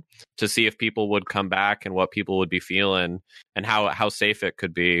run to see if people would come back and what people would be feeling and how safe it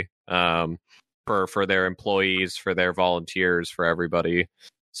could be for their employees, for their volunteers, for everybody.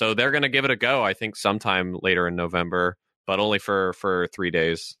 So they're going to give it a go, I think, sometime later in November, but only for 3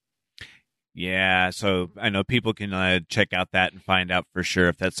 days. Yeah, so I know people can check out that and find out for sure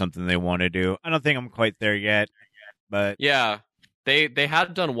if that's something they want to do. I don't think I'm quite there yet, but yeah, they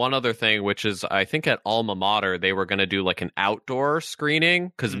had done one other thing, which is I think at Alma Mater they were going to do like an outdoor screening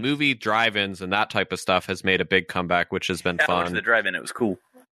because movie drive-ins and that type of stuff has made a big comeback, which has been fun. I went to the drive-in; it was cool.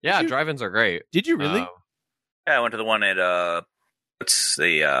 Yeah, drive-ins are great. Did you really? Yeah, I went to the one at what's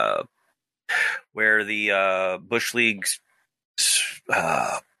the where the Bush League's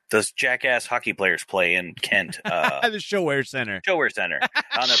those jackass hockey players play in Kent. The ShoWare Center. ShoWare Center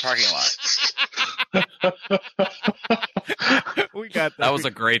on their parking lot. We got that. That was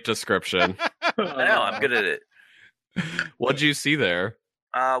a great description. I know, I'm good at it. What'd you see there?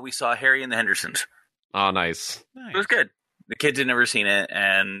 We saw Harry and the Hendersons. Oh, nice. It was good. The kids had never seen it,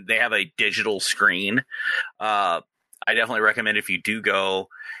 and they have a digital screen. I definitely recommend if you do go,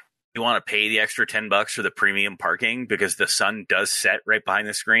 you want to pay the extra $10 for the premium parking because the sun does set right behind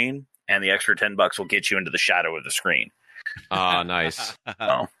the screen, and the extra $10 will get you into the shadow of the screen. Ah, nice.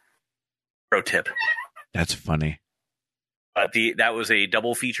 Oh, pro tip. That's funny. That was a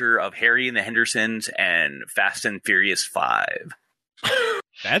double feature of Harry and the Hendersons and Fast and Furious 5.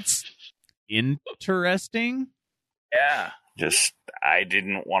 That's interesting. Yeah. I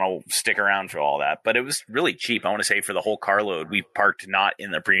didn't want to stick around for all that, but it was really cheap. I want to say for the whole carload, we parked not in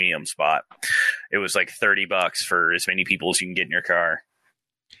the premium spot. It was like $30 for as many people as you can get in your car.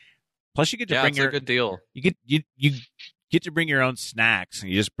 Plus, you get to bring a good deal. You get to bring your own snacks, and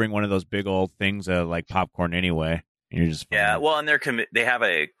you just bring one of those big old things like popcorn anyway. And you're just yeah. Well, and they have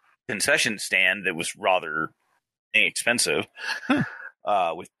a concession stand that was rather inexpensive,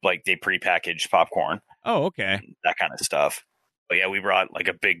 with like they prepackaged popcorn. Oh, okay. That kind of stuff. But yeah, we brought like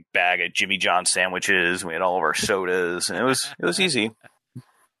a big bag of Jimmy John sandwiches. We had all of our sodas, and it was easy. It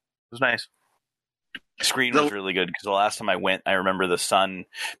was nice. The screen was really good because the last time I went, I remember the sun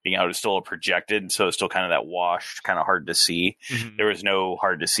being out. It was still projected, so it's still kind of that washed, kind of hard to see. Mm-hmm. There was no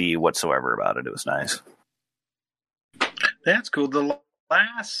hard to see whatsoever about it. It was nice. That's cool. The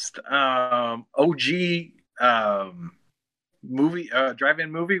last OG movie, drive-in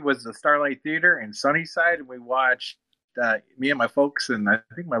movie was the Starlight Theater in Sunnyside, and we watched. Me and my folks, and I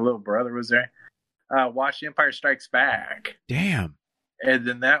think my little brother was there. Watched Empire Strikes Back. Damn. And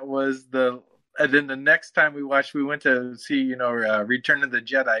then that was And then the next time we went to see, Return of the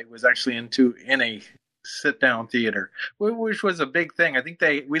Jedi. Was actually in a sit-down theater, which was a big thing. I think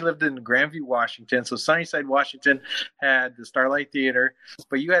we lived in Grandview, Washington, so Sunnyside, Washington had the Starlight Theater,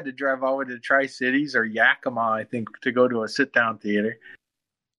 but you had to drive all the way to Tri-Cities or Yakima, I think, to go to a sit-down theater.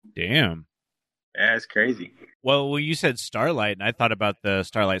 Damn. Yeah, it's crazy. Well, you said Starlight, and I thought about the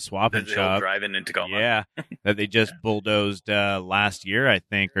Starlight Swap and Shop. Driving in Tacoma. Yeah, that they just bulldozed last year, I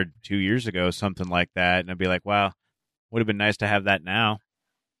think, or 2 years ago, something like that. And I'd be like, wow, would have been nice to have that now.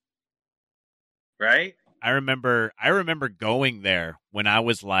 Right? I remember going there when I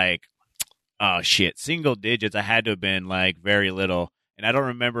was like, oh, shit, single digits. I had to have been like very little. And I don't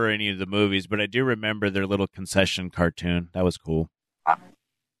remember any of the movies, but I do remember their little concession cartoon. That was cool.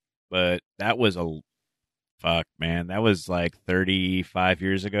 But that was that was like 35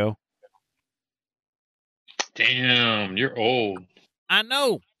 years ago. Damn, you're old. I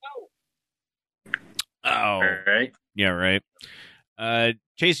know. Oh, all right. Yeah, right.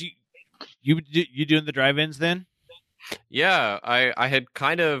 Chase, you doing the drive-ins then? Yeah, I had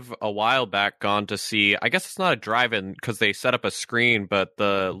kind of a while back gone to see, I guess it's not a drive-in because they set up a screen, but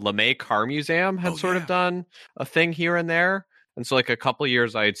the LeMay Car Museum had sort of done a thing here and there. And so like a couple of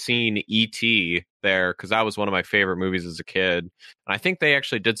years I had seen E.T. there because that was one of my favorite movies as a kid. And I think they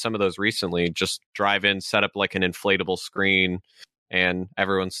actually did some of those recently, just drive in, set up like an inflatable screen, and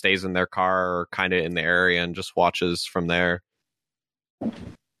everyone stays in their car or kind of in the area and just watches from there.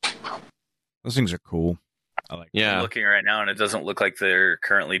 Those things are cool. I like I'm looking right now, and it doesn't look like they're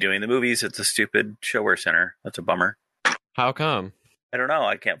currently doing the movies. It's a stupid ShoWare Center. That's a bummer. How come? I don't know.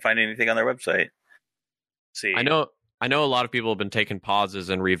 I can't find anything on their website. See, I know a lot of people have been taking pauses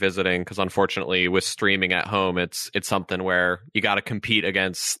and revisiting because unfortunately with streaming at home, it's something where you got to compete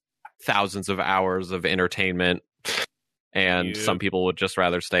against thousands of hours of entertainment, and some people would just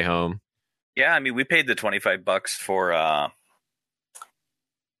rather stay home. Yeah, I mean, we paid the $25 for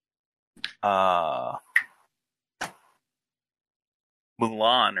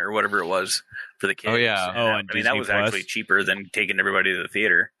Mulan or whatever it was for the kids. Oh, yeah. And Oh, on I mean, Disney that was Plus. actually cheaper than taking everybody to the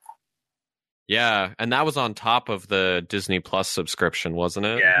theater. Yeah, and that was on top of the Disney Plus subscription, wasn't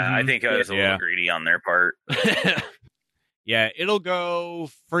it? Yeah, I think I was a Yeah. little greedy on their part. Yeah, it'll go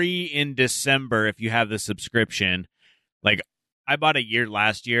free in December if you have the subscription. Like, I bought a year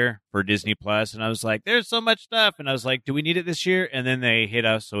last year for Disney Plus, and I was like, there's so much stuff. And I was like, do we need it this year? And then they hit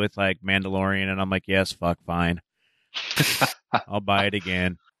us with, like, Mandalorian, and I'm like, yes, fuck, fine. I'll buy it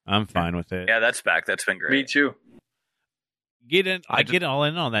again. I'm fine with it. Yeah, that's back. That's been great. Me too. Get in. I get all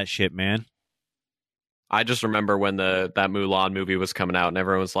in on that shit, man. I just remember when that Mulan movie was coming out, and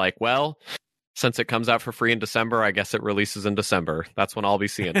everyone was like, well, since it comes out for free in December, I guess it releases in December. That's when I'll be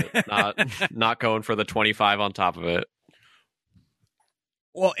seeing it. Not going for the 25 on top of it.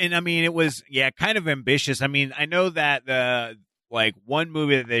 Well, and I mean, it was, kind of ambitious. I mean, I know that the, like, one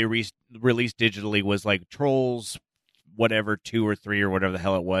movie that they released digitally was, like, Trolls, whatever, 2 or 3 or whatever the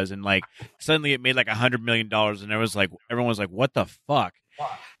hell it was. And, like, suddenly it made, like, $100 million. And everyone was like, what the fuck?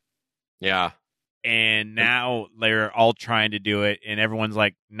 Yeah. And now they're all trying to do it. And everyone's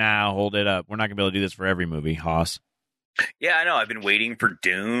like, nah, hold it up. We're not going to be able to do this for every movie, Hoss. Yeah, I know. I've been waiting for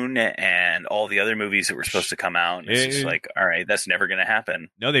Dune and all the other movies that were supposed to come out. And it's just like, all right, that's never going to happen.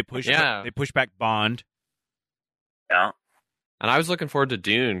 No, they pushed back Bond. Yeah. And I was looking forward to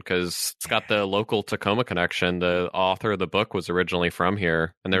Dune because it's got the local Tacoma connection. The author of the book was originally from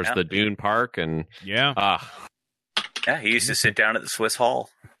here. And there's the Dune Park. And yeah, he used to sit down at the Swiss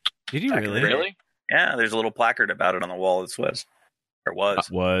Hall. Did he really? Really? Yeah, there's a little placard about it on the wall at Swiss. Or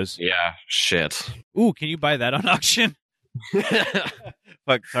was. Yeah, shit. Ooh, can you buy that on auction?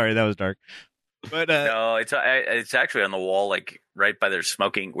 Fuck, sorry, that was dark. But no, it's actually on the wall, like right by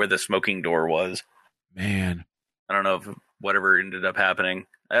where the smoking door was. Man, I don't know if whatever ended up happening.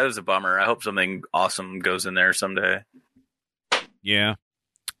 That was a bummer. I hope something awesome goes in there someday. Yeah.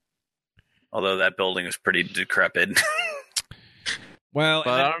 Although that building is pretty decrepit. Well,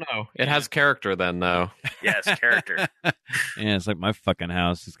 but I don't know. It has character then, though. Yes, character. Yeah, it's like my fucking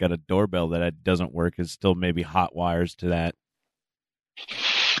house. It's got a doorbell that doesn't work. It's still maybe hot wires to that.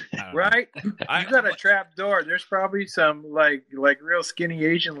 Right? You got a trap door. There's probably some like real skinny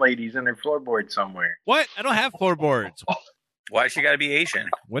Asian ladies in their floorboard somewhere. What? I don't have floorboards. Why she got to be Asian?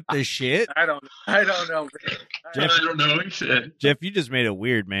 What the shit? I don't know. Jeff, I don't know. He said. Jeff, you just made it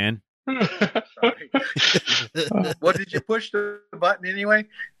weird, man. What, did you push the button anyway?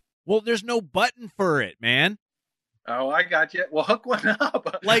 Well, there's no button for it, man. Oh, I got you. Well, hook one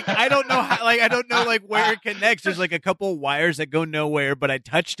up. Like, I don't know how. Like, I don't know like where it connects. There's like a couple of wires that go nowhere, but I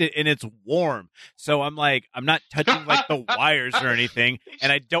touched it and it's warm. So I'm like, I'm not touching like the wires or anything,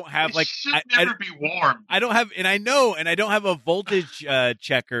 and I don't have like. It should never be warm. I don't have, and I know, and I don't have a voltage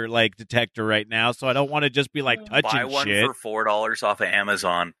checker like detector right now, so I don't want to just be like touching Buy one shit. for $4 off of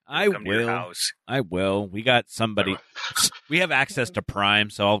Amazon. I Come to your will. house. I will. We got somebody. We have access to Prime,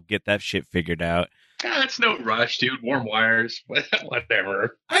 so I'll get that shit figured out. It's no rush, dude. Warm wires.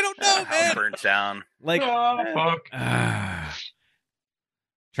 Whatever. I don't know, House man. burns down. Like, fuck.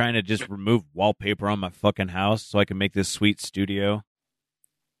 trying to just remove wallpaper on my fucking house so I can make this sweet studio.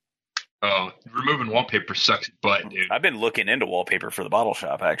 Oh, removing wallpaper sucks butt, dude. I've been looking into wallpaper for the bottle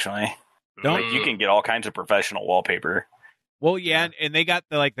shop, actually. Don't You can get all kinds of professional wallpaper. Well, yeah, and they got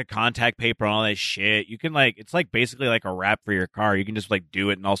the contact paper and all that shit. You can it's like basically like a wrap for your car. You can just do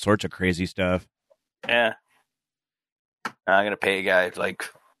it and all sorts of crazy stuff. Yeah. I'm going to pay a guy,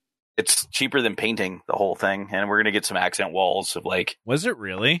 it's cheaper than painting the whole thing, and we're going to get some accent walls of Was it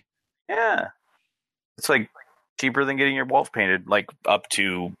really? Yeah. It's cheaper than getting your walls painted, up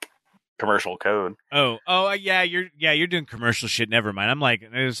to commercial code. Oh, yeah, you're doing commercial shit. Never mind. I'm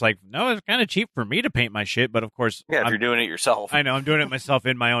no, it's kind of cheap for me to paint my shit, but of course, Yeah, if you're doing it yourself. I know I'm doing it myself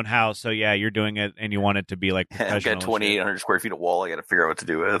in my own house. So yeah, you're doing it, and you want it to be professional. I've got 2,800 square feet of wall. I got to figure out what to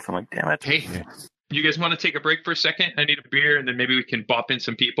do with. I'm like, damn it. Hey, you guys want to take a break for a second? I need a beer, and then maybe we can bop in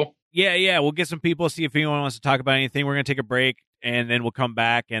some people. Yeah, we'll get some people. See if anyone wants to talk about anything. We're gonna take a break, and then we'll come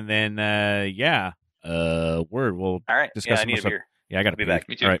back, and then we'll All right. discuss. I need a beer. Yeah, I gotta be pee. back.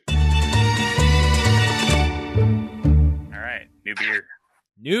 Me too. All right. All right. New beer.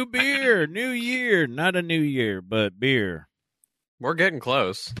 New beer, new year. Not a new year, but beer. We're getting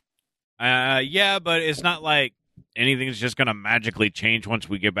close. Yeah, but it's not like anything's just going to magically change once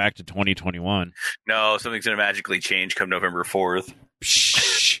we get back to 2021. No, something's going to magically change come November 4th.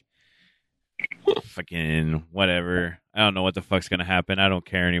 Psh. Fucking whatever. I don't know what the fuck's going to happen. I don't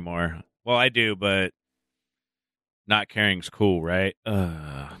care anymore. Well, I do, but not caring's cool, right?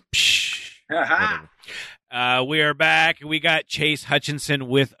 Whatever. We are back. We got Chase Hutchinson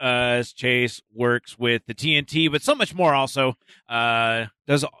with us. Chase works with the TNT, but so much more also.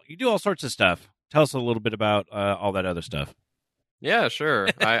 You do all sorts of stuff. Tell us a little bit about all that other stuff. Yeah, sure.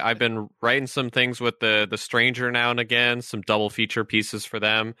 I've been writing some things with the Stranger now and again, some double feature pieces for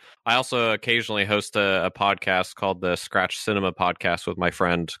them. I also occasionally host a podcast called the Scratch Cinema Podcast with my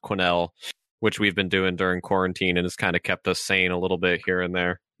friend Quinnell, which we've been doing during quarantine and has kind of kept us sane a little bit here and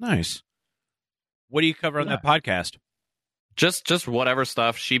there. Nice. What do you cover on that podcast? Just whatever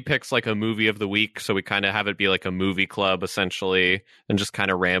stuff. She picks like a movie of the week, so we kind of have it be like a movie club essentially, and just kind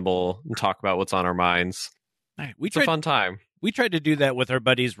of ramble and talk about what's on our minds. It's a fun time. We tried to do that with our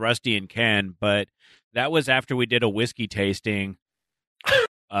buddies Rusty and Ken, but that was after we did a whiskey tasting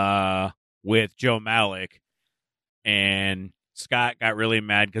with Joe Malik, and Scott got really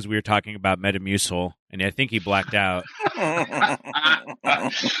mad because we were talking about Metamucil, and I think he blacked out.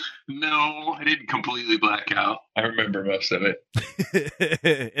 No, I didn't completely black out. I remember most of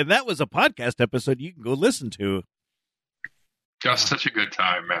it. And that was a podcast episode you can go listen to. Just such a good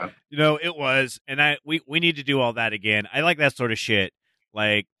time, man. You know, it was, and we need to do all that again. I like that sort of shit.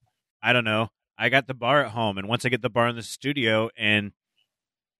 Like, I don't know. I got the bar at home, and once I get the bar in the studio and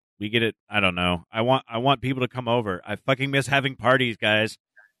we get it, I don't know. I want people to come over. I fucking miss having parties, guys.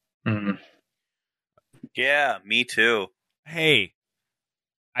 Mm-hmm. Yeah, me too. Hey,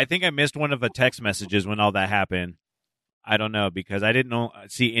 I think I missed one of the text messages when all that happened. I don't know, because I didn't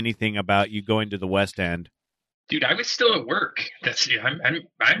see anything about you going to the West End. Dude, I was still at work.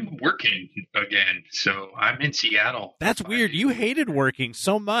 I'm working again, so I'm in Seattle. That's weird. You hated working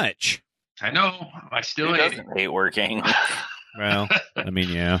so much. I know. I still Who doesn't hate working? Well, I mean,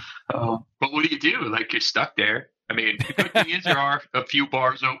 yeah. But what do you do? Like, you're stuck there. I mean, the good thing is there are a few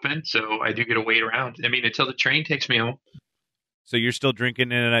bars open, so I do get to wait around. I mean, until the train takes me home. So you're still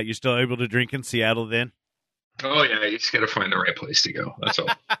drinking in you're still able to drink in Seattle then? Oh, yeah. You just got to find the right place to go. That's all.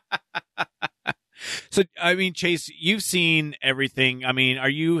 So, I mean, Chase, you've seen everything. I mean, are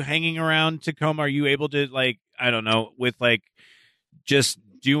you hanging around Tacoma? Are you able to, like, I don't know, with, like, just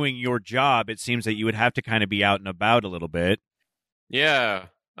doing your job, it seems that you would have to kind of be out and about a little bit. Yeah.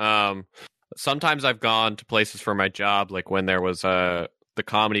 Sometimes I've gone to places for my job, like when there was the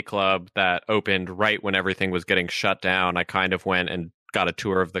comedy club that opened right when everything was getting shut down. I kind of went and got a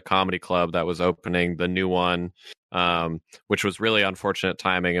tour of the comedy club that was opening, the new one, which was really unfortunate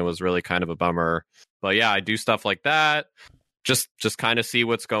timing and was really kind of a bummer. But yeah, I do stuff like that. Just kind of see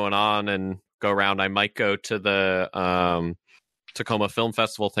what's going on and go around. I might go to the Tacoma Film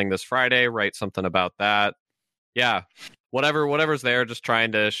Festival thing this Friday, write something about that. Yeah. Whatever's there, just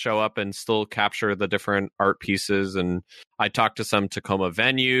trying to show up and still capture the different art pieces. And I talked to some Tacoma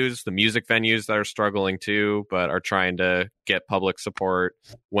venues, the music venues that are struggling too, but are trying to get public support.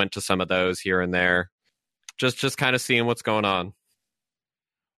 Went to some of those here and there. Just kind of seeing what's going on.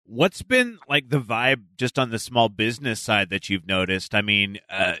 What's been like the vibe just on the small business side that you've noticed? I mean,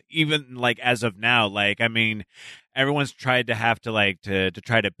 even like as of now, like, I mean, everyone's tried to have to like to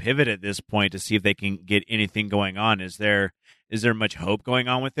try to pivot at this point to see if they can get anything going on. Is there much hope going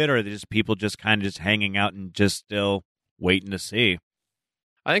on with it, or are there just people just kind of just hanging out and just still waiting to see?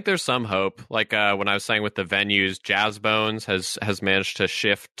 I think there's some hope. Like when I was saying with the venues, Jazz Bones has managed to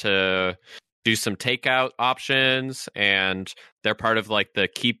shift to do some takeout options, and they're part of like the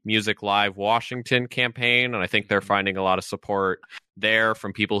Keep Music Live Washington campaign, and I think they're finding a lot of support there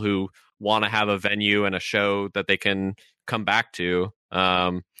from people who want to have a venue and a show that they can come back to.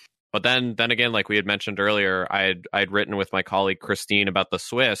 But then again, like we had mentioned earlier, I'd written with my colleague Christine about the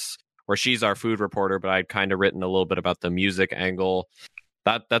Swiss, where she's our food reporter, but I'd kind of written a little bit about the music angle.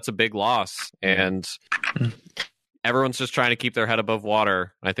 That's a big loss, and everyone's just trying to keep their head above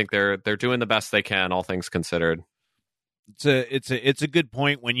water. I think they're doing the best they can, all things considered. It's a good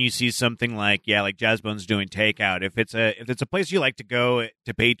point when you see something like Jazz Bones doing takeout. If it's a place you like to go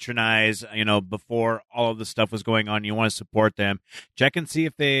to patronize, before all of the stuff was going on, you want to support them. Check and see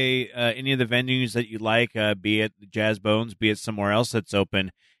if they any of the venues that you like, be it Jazz Bones, be it somewhere else that's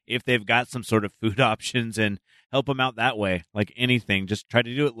open, if they've got some sort of food options, and help them out that way. Like anything, just try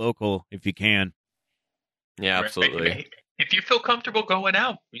to do it local if you can. Yeah, absolutely. If you feel comfortable going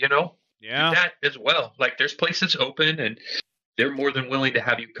out, do that as well. Like, there's places open, and they're more than willing to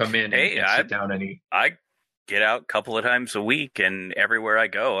have you come in and sit down and eat. I get out a couple of times a week, and everywhere I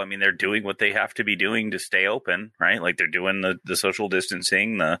go, I mean, they're doing what they have to be doing to stay open, right? Like, they're doing the social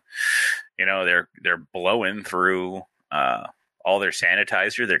distancing, they're blowing through all their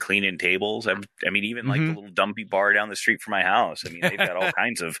sanitizer, they're cleaning tables. I mean, even like the little dumpy bar down the street from my house. I mean, they've got all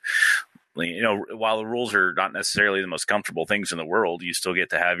kinds of while the rules are not necessarily the most comfortable things in the world, you still get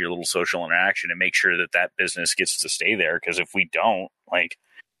to have your little social interaction and make sure that business gets to stay there. Because if we don't, like,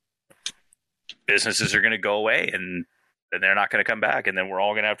 businesses are going to go away and they're not going to come back, and then we're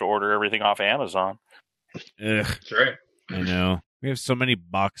all going to have to order everything off Amazon. Ugh, That's right. I know. We have so many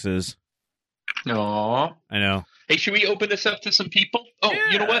boxes. Aww. I know. Hey, should we open this up to some people? Oh,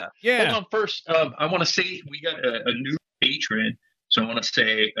 You know what? Yeah. Hold on first. I want to say we got a new patron. So I want to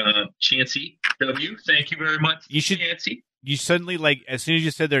say, Chancey W., thank you very much, Chancey. You suddenly, like, as soon as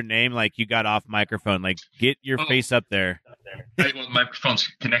you said their name, like, you got off microphone. Like, get your face up there. Well, the microphone's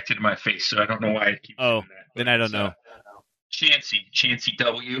connected to my face, so I don't know why I keep doing that. Then I don't know. Chancey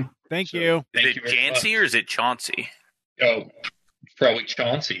W. Thank you. Is it Jancy or is it Chauncey? Oh, probably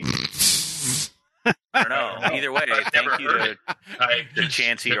Chauncey. I don't know. Either way, thank you to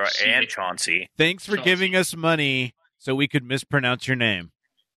Chancey and Chauncey. Thanks for giving us money so we could mispronounce your name.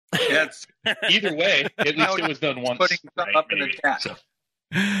 Yes. Either way, at least it was done once. Putting something up in the chat.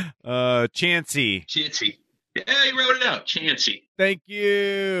 So. Chancey. Yeah, he wrote it out. Chancey. Thank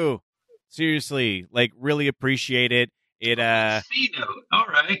you. Seriously, like, really appreciate it. C-note. All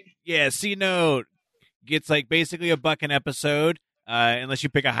right. Yeah, C-note gets, like, basically $1 an episode, unless you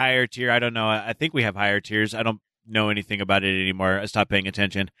pick a higher tier. I don't know. I think we have higher tiers. I don't know anything about it anymore. I stopped paying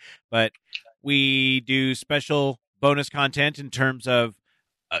attention. But we do special bonus content in terms of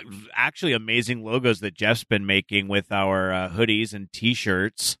actually amazing logos that Jeff's been making with our hoodies and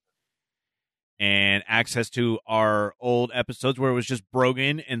T-shirts, and access to our old episodes where it was just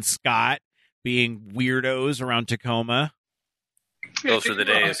Brogan and Scott being weirdos around Tacoma. Those are the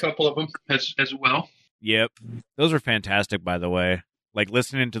days. A couple of them as well. Yep. Those are fantastic, by the way. Like,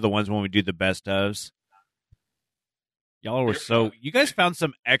 listening to the ones when we do the best ofs. Y'all were you guys found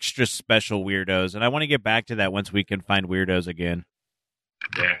some extra special weirdos, and I want to get back to that once we can find weirdos again.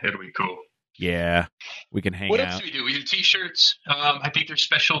 Yeah, it'll be cool. Yeah, we can hang out. What else do we do? We do T-shirts. I think there's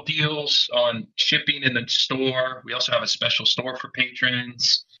special deals on shipping in the store. We also have a special store for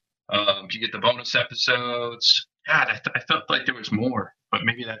patrons. You get the bonus episodes. God, I felt like there was more, but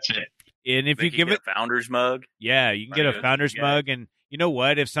maybe that's it. And if you give it a Founders mug, yeah, you can get a Founders mug. And you know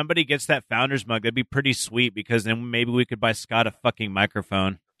what? If somebody gets that Founders mug, that'd be pretty sweet, because then maybe we could buy Scott a fucking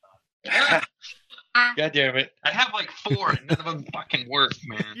microphone. God damn it. I have like 4 and none of them fucking work,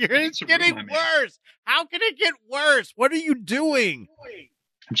 man. It's getting worse. How can it get worse? What are you doing?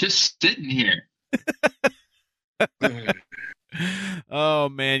 I'm just sitting here. Oh,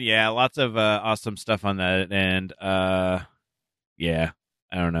 man. Yeah, lots of awesome stuff on that. And, yeah,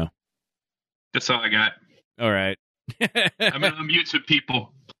 I don't know. That's all I got. All right. I'm going to unmute some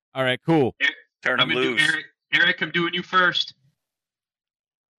people. All right, cool. Turn them loose. Eric, I'm doing you first.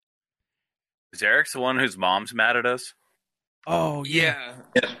 Is Eric's the one whose mom's mad at us? Oh, yeah.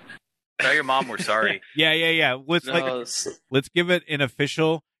 Tell your mom we're sorry. Yeah. Let's give it an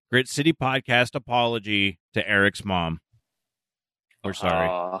official Grit City Podcast apology to Eric's mom. We're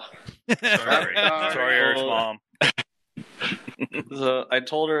sorry. Sorry, Eric's mom. So I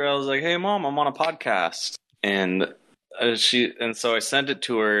told her, I was like, "Hey, Mom, I'm on a podcast," and so I sent it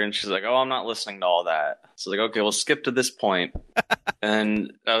to her, and she's like, "Oh, I'm not listening to all that." So I was like, "Okay, we'll skip to this point."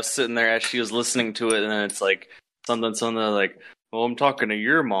 And I was sitting there as she was listening to it, and then it's like something like, "Well, I'm talking to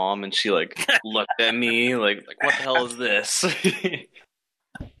your mom," and she like looked at me like what the hell is this?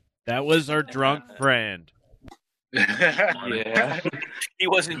 That was our drunk friend. Yeah. He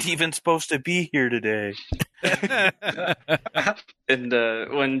wasn't even supposed to be here today. And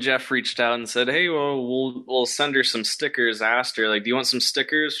when Jeff reached out and said, "Hey, well, we'll send her some stickers," I asked her, like, "Do you want some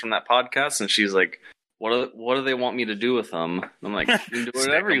stickers from that podcast?" And she's like, What do they want me to do with them? And I'm like, "You can do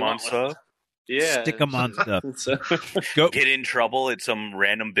whatever you want." Stuff. Yeah, stick them on stuff. So, Go. Get in trouble at some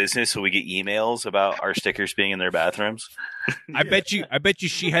random business so we get emails about our stickers being in their bathrooms. I bet you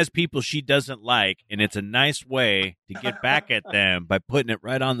she has people she doesn't like, and it's a nice way to get back at them by putting it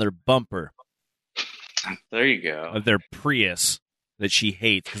right on their bumper there you go. of their Prius that she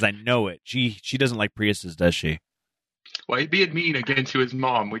hates, because I know it. She doesn't like Priuses, does she? Why are you being mean again to his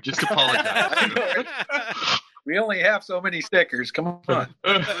mom? We just apologized. We only have so many stickers. Come on.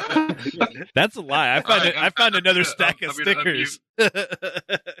 That's a lie. I found another stack of stickers.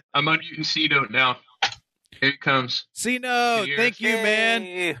 I'm unmuting C-Note now. Here it comes. C-Note, thank you,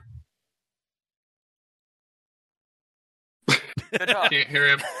 man. Good talk. Can't hear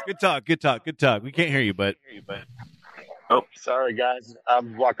him. Good talk. We can't hear you, but. Oh, sorry, guys.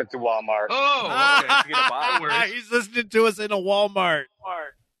 I'm walking through Walmart. Oh, okay. He's listening to us in a Walmart.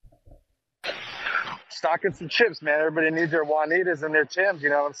 Stocking some chips, man. Everybody needs their Juanitas and their Tims, you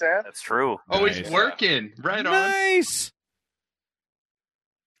know what I'm saying? That's true. Oh, Nice. it's working. Right on. Nice.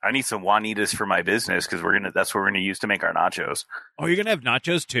 I need some Juanitas for my business because that's what we're gonna use to make our nachos. Oh, you're gonna have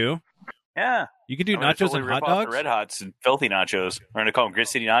nachos too? Yeah, You can do I'm gonna nachos totally and rip hot off the dogs. Red Hots and filthy nachos. We're gonna call them Grit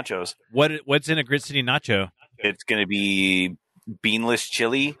City nachos. What's in a Grit City nacho? It's gonna be beanless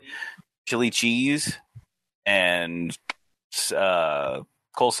chili cheese, and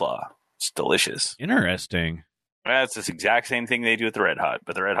coleslaw. It's delicious. Interesting. That's the exact same thing they do with the Red Hot,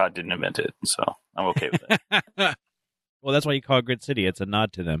 but the Red Hot didn't invent it, so I'm okay with it. Well, that's why you call it Grit City. It's a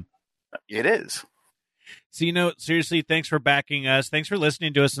nod to them. It is. So, seriously, thanks for backing us. Thanks for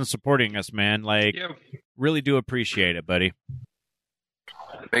listening to us and supporting us, man. Really do appreciate it, buddy.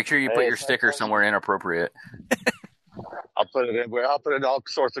 Make sure you put your sticker somewhere inappropriate. I'll put it in. I'll put it in all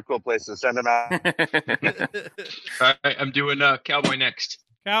sorts of cool places. Send them out. All right, I'm doing Cowboy next.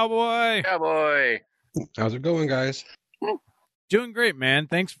 Cowboy! How's it going, guys? Doing great, man.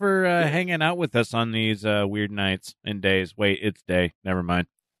 Thanks for hanging out with us on these weird nights and days. Wait, it's day. Never mind.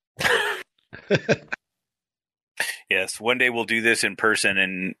 Yes, one day we'll do this in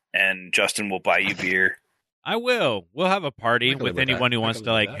person, and Justin will buy you beer. I will. We'll have a party with anyone who wants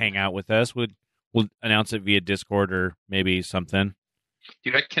to hang out with us. We'll announce it via Discord or maybe something.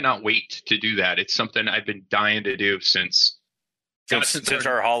 Dude, I cannot wait to do that. It's something I've been dying to do since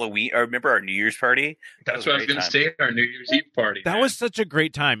our Halloween. Or remember our New Year's party? That's what I was going to say. Our New Year's Eve party. That was such a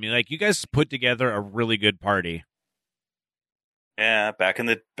great time. You guys put together a really good party. Yeah, back in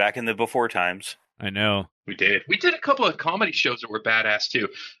the before times. I know. We did a couple of comedy shows that were badass too.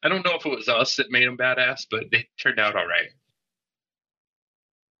 I don't know if it was us that made them badass, but they turned out all right.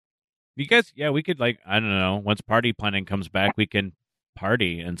 You guys, we could I don't know. Once party planning comes back, we can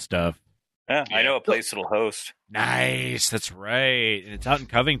party and stuff. Yeah, I know a place that'll host. Nice, that's right. And it's out in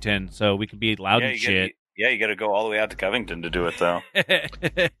Covington, so we can be loud and shit. You got to go all the way out to Covington to do it, though.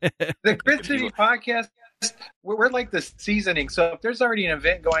 The Grit City podcast, we're like the seasoning. So if there's already an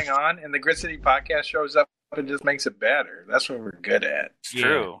event going on and the Grit City podcast shows up, it just makes it better. That's what we're good at. It's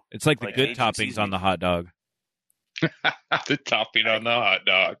true. It's like the good toppings on the hot dog. The topping on the hot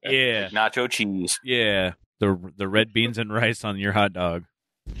dog. Yeah. Nacho cheese. Yeah. The red beans and rice on your hot dog.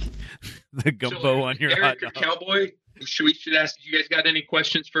 The gumbo on your hot dog. Cowboy, should ask if you guys got any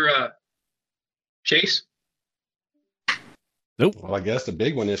questions for Chase? Nope. Well, I guess the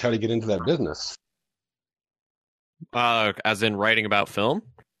big one is how to get into that business. As in writing about film?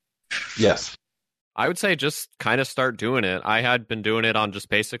 Yes. I would say just kind of start doing it. I had been doing it on just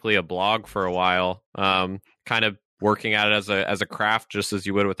basically a blog for a while, kind of working at it as a craft, just as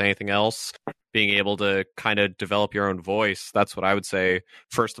you would with anything else. Being able to kind of develop your own voice. That's what I would say,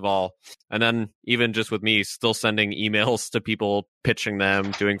 first of all. And then even just with me, still sending emails to people, pitching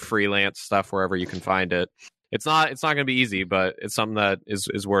them, doing freelance stuff wherever you can find it. It's not going to be easy, but it's something that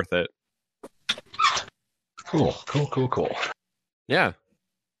is worth it. Cool. Yeah.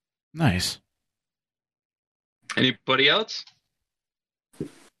 Nice. Anybody else?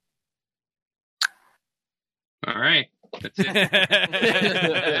 All right. That's it.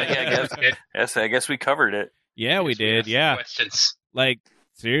 I guess we covered it. Yeah, we did. Yeah. Questions.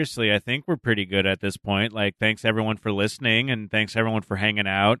 Seriously, I think we're pretty good at this point. Thanks everyone for listening, and thanks everyone for hanging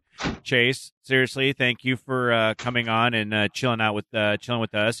out. Chase, seriously, thank you for coming on and chilling with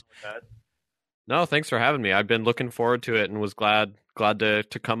us. No, thanks for having me. I've been looking forward to it and was glad to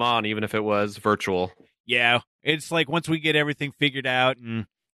come on, even if it was virtual. Yeah, it's once we get everything figured out and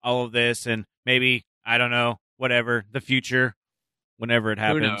all of this, and maybe, I don't know, whatever, the future, whenever it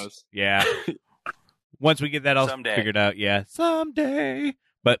happens. Who knows? Yeah. Once we get that all figured out, someday.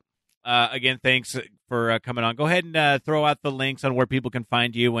 But again, thanks for coming on. Go ahead and throw out the links on where people can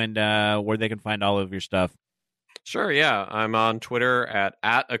find you and where they can find all of your stuff. Sure, yeah. I'm on Twitter at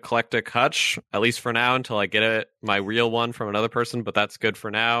Eclectic Hutch, at least for now, until I get my real one from another person, but that's good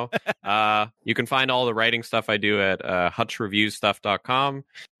for now. You can find all the writing stuff I do at hutchreviewstuff.com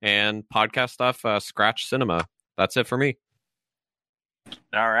and podcast stuff, Scratch Cinema. That's it for me.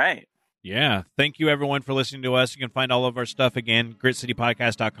 All right. Yeah. Thank you, everyone, for listening to us. You can find all of our stuff again,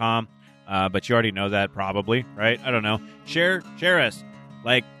 gritcitypodcast.com. But you already know that probably, right? I don't know. Share us.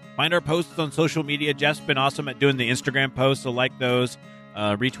 Find our posts on social media. Jeff's been awesome at doing the Instagram posts, so like those.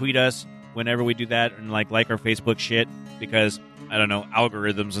 Retweet us whenever we do that, and like our Facebook shit, because, I don't know,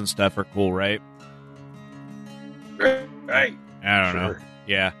 algorithms and stuff are cool, right? Right. I don't know.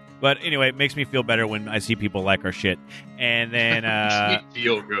 Yeah. But anyway, it makes me feel better when I see people like our shit. And then... makes me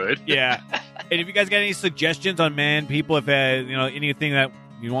feel good. Yeah. And if you guys got any suggestions on people, if anything that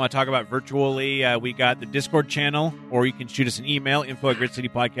you want to talk about virtually, we got the Discord channel, or you can shoot us an email,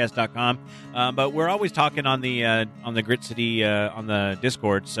 info@gritcitypodcast.com. But we're always talking on the Grit City, on the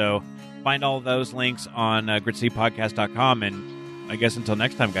Discord, so find all of those links on gritcitypodcast.com. And I guess until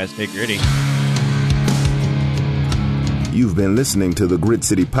next time, guys, stay gritty. You've been listening to the Grit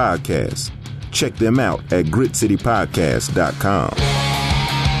City Podcast. Check them out at gritcitypodcast.com.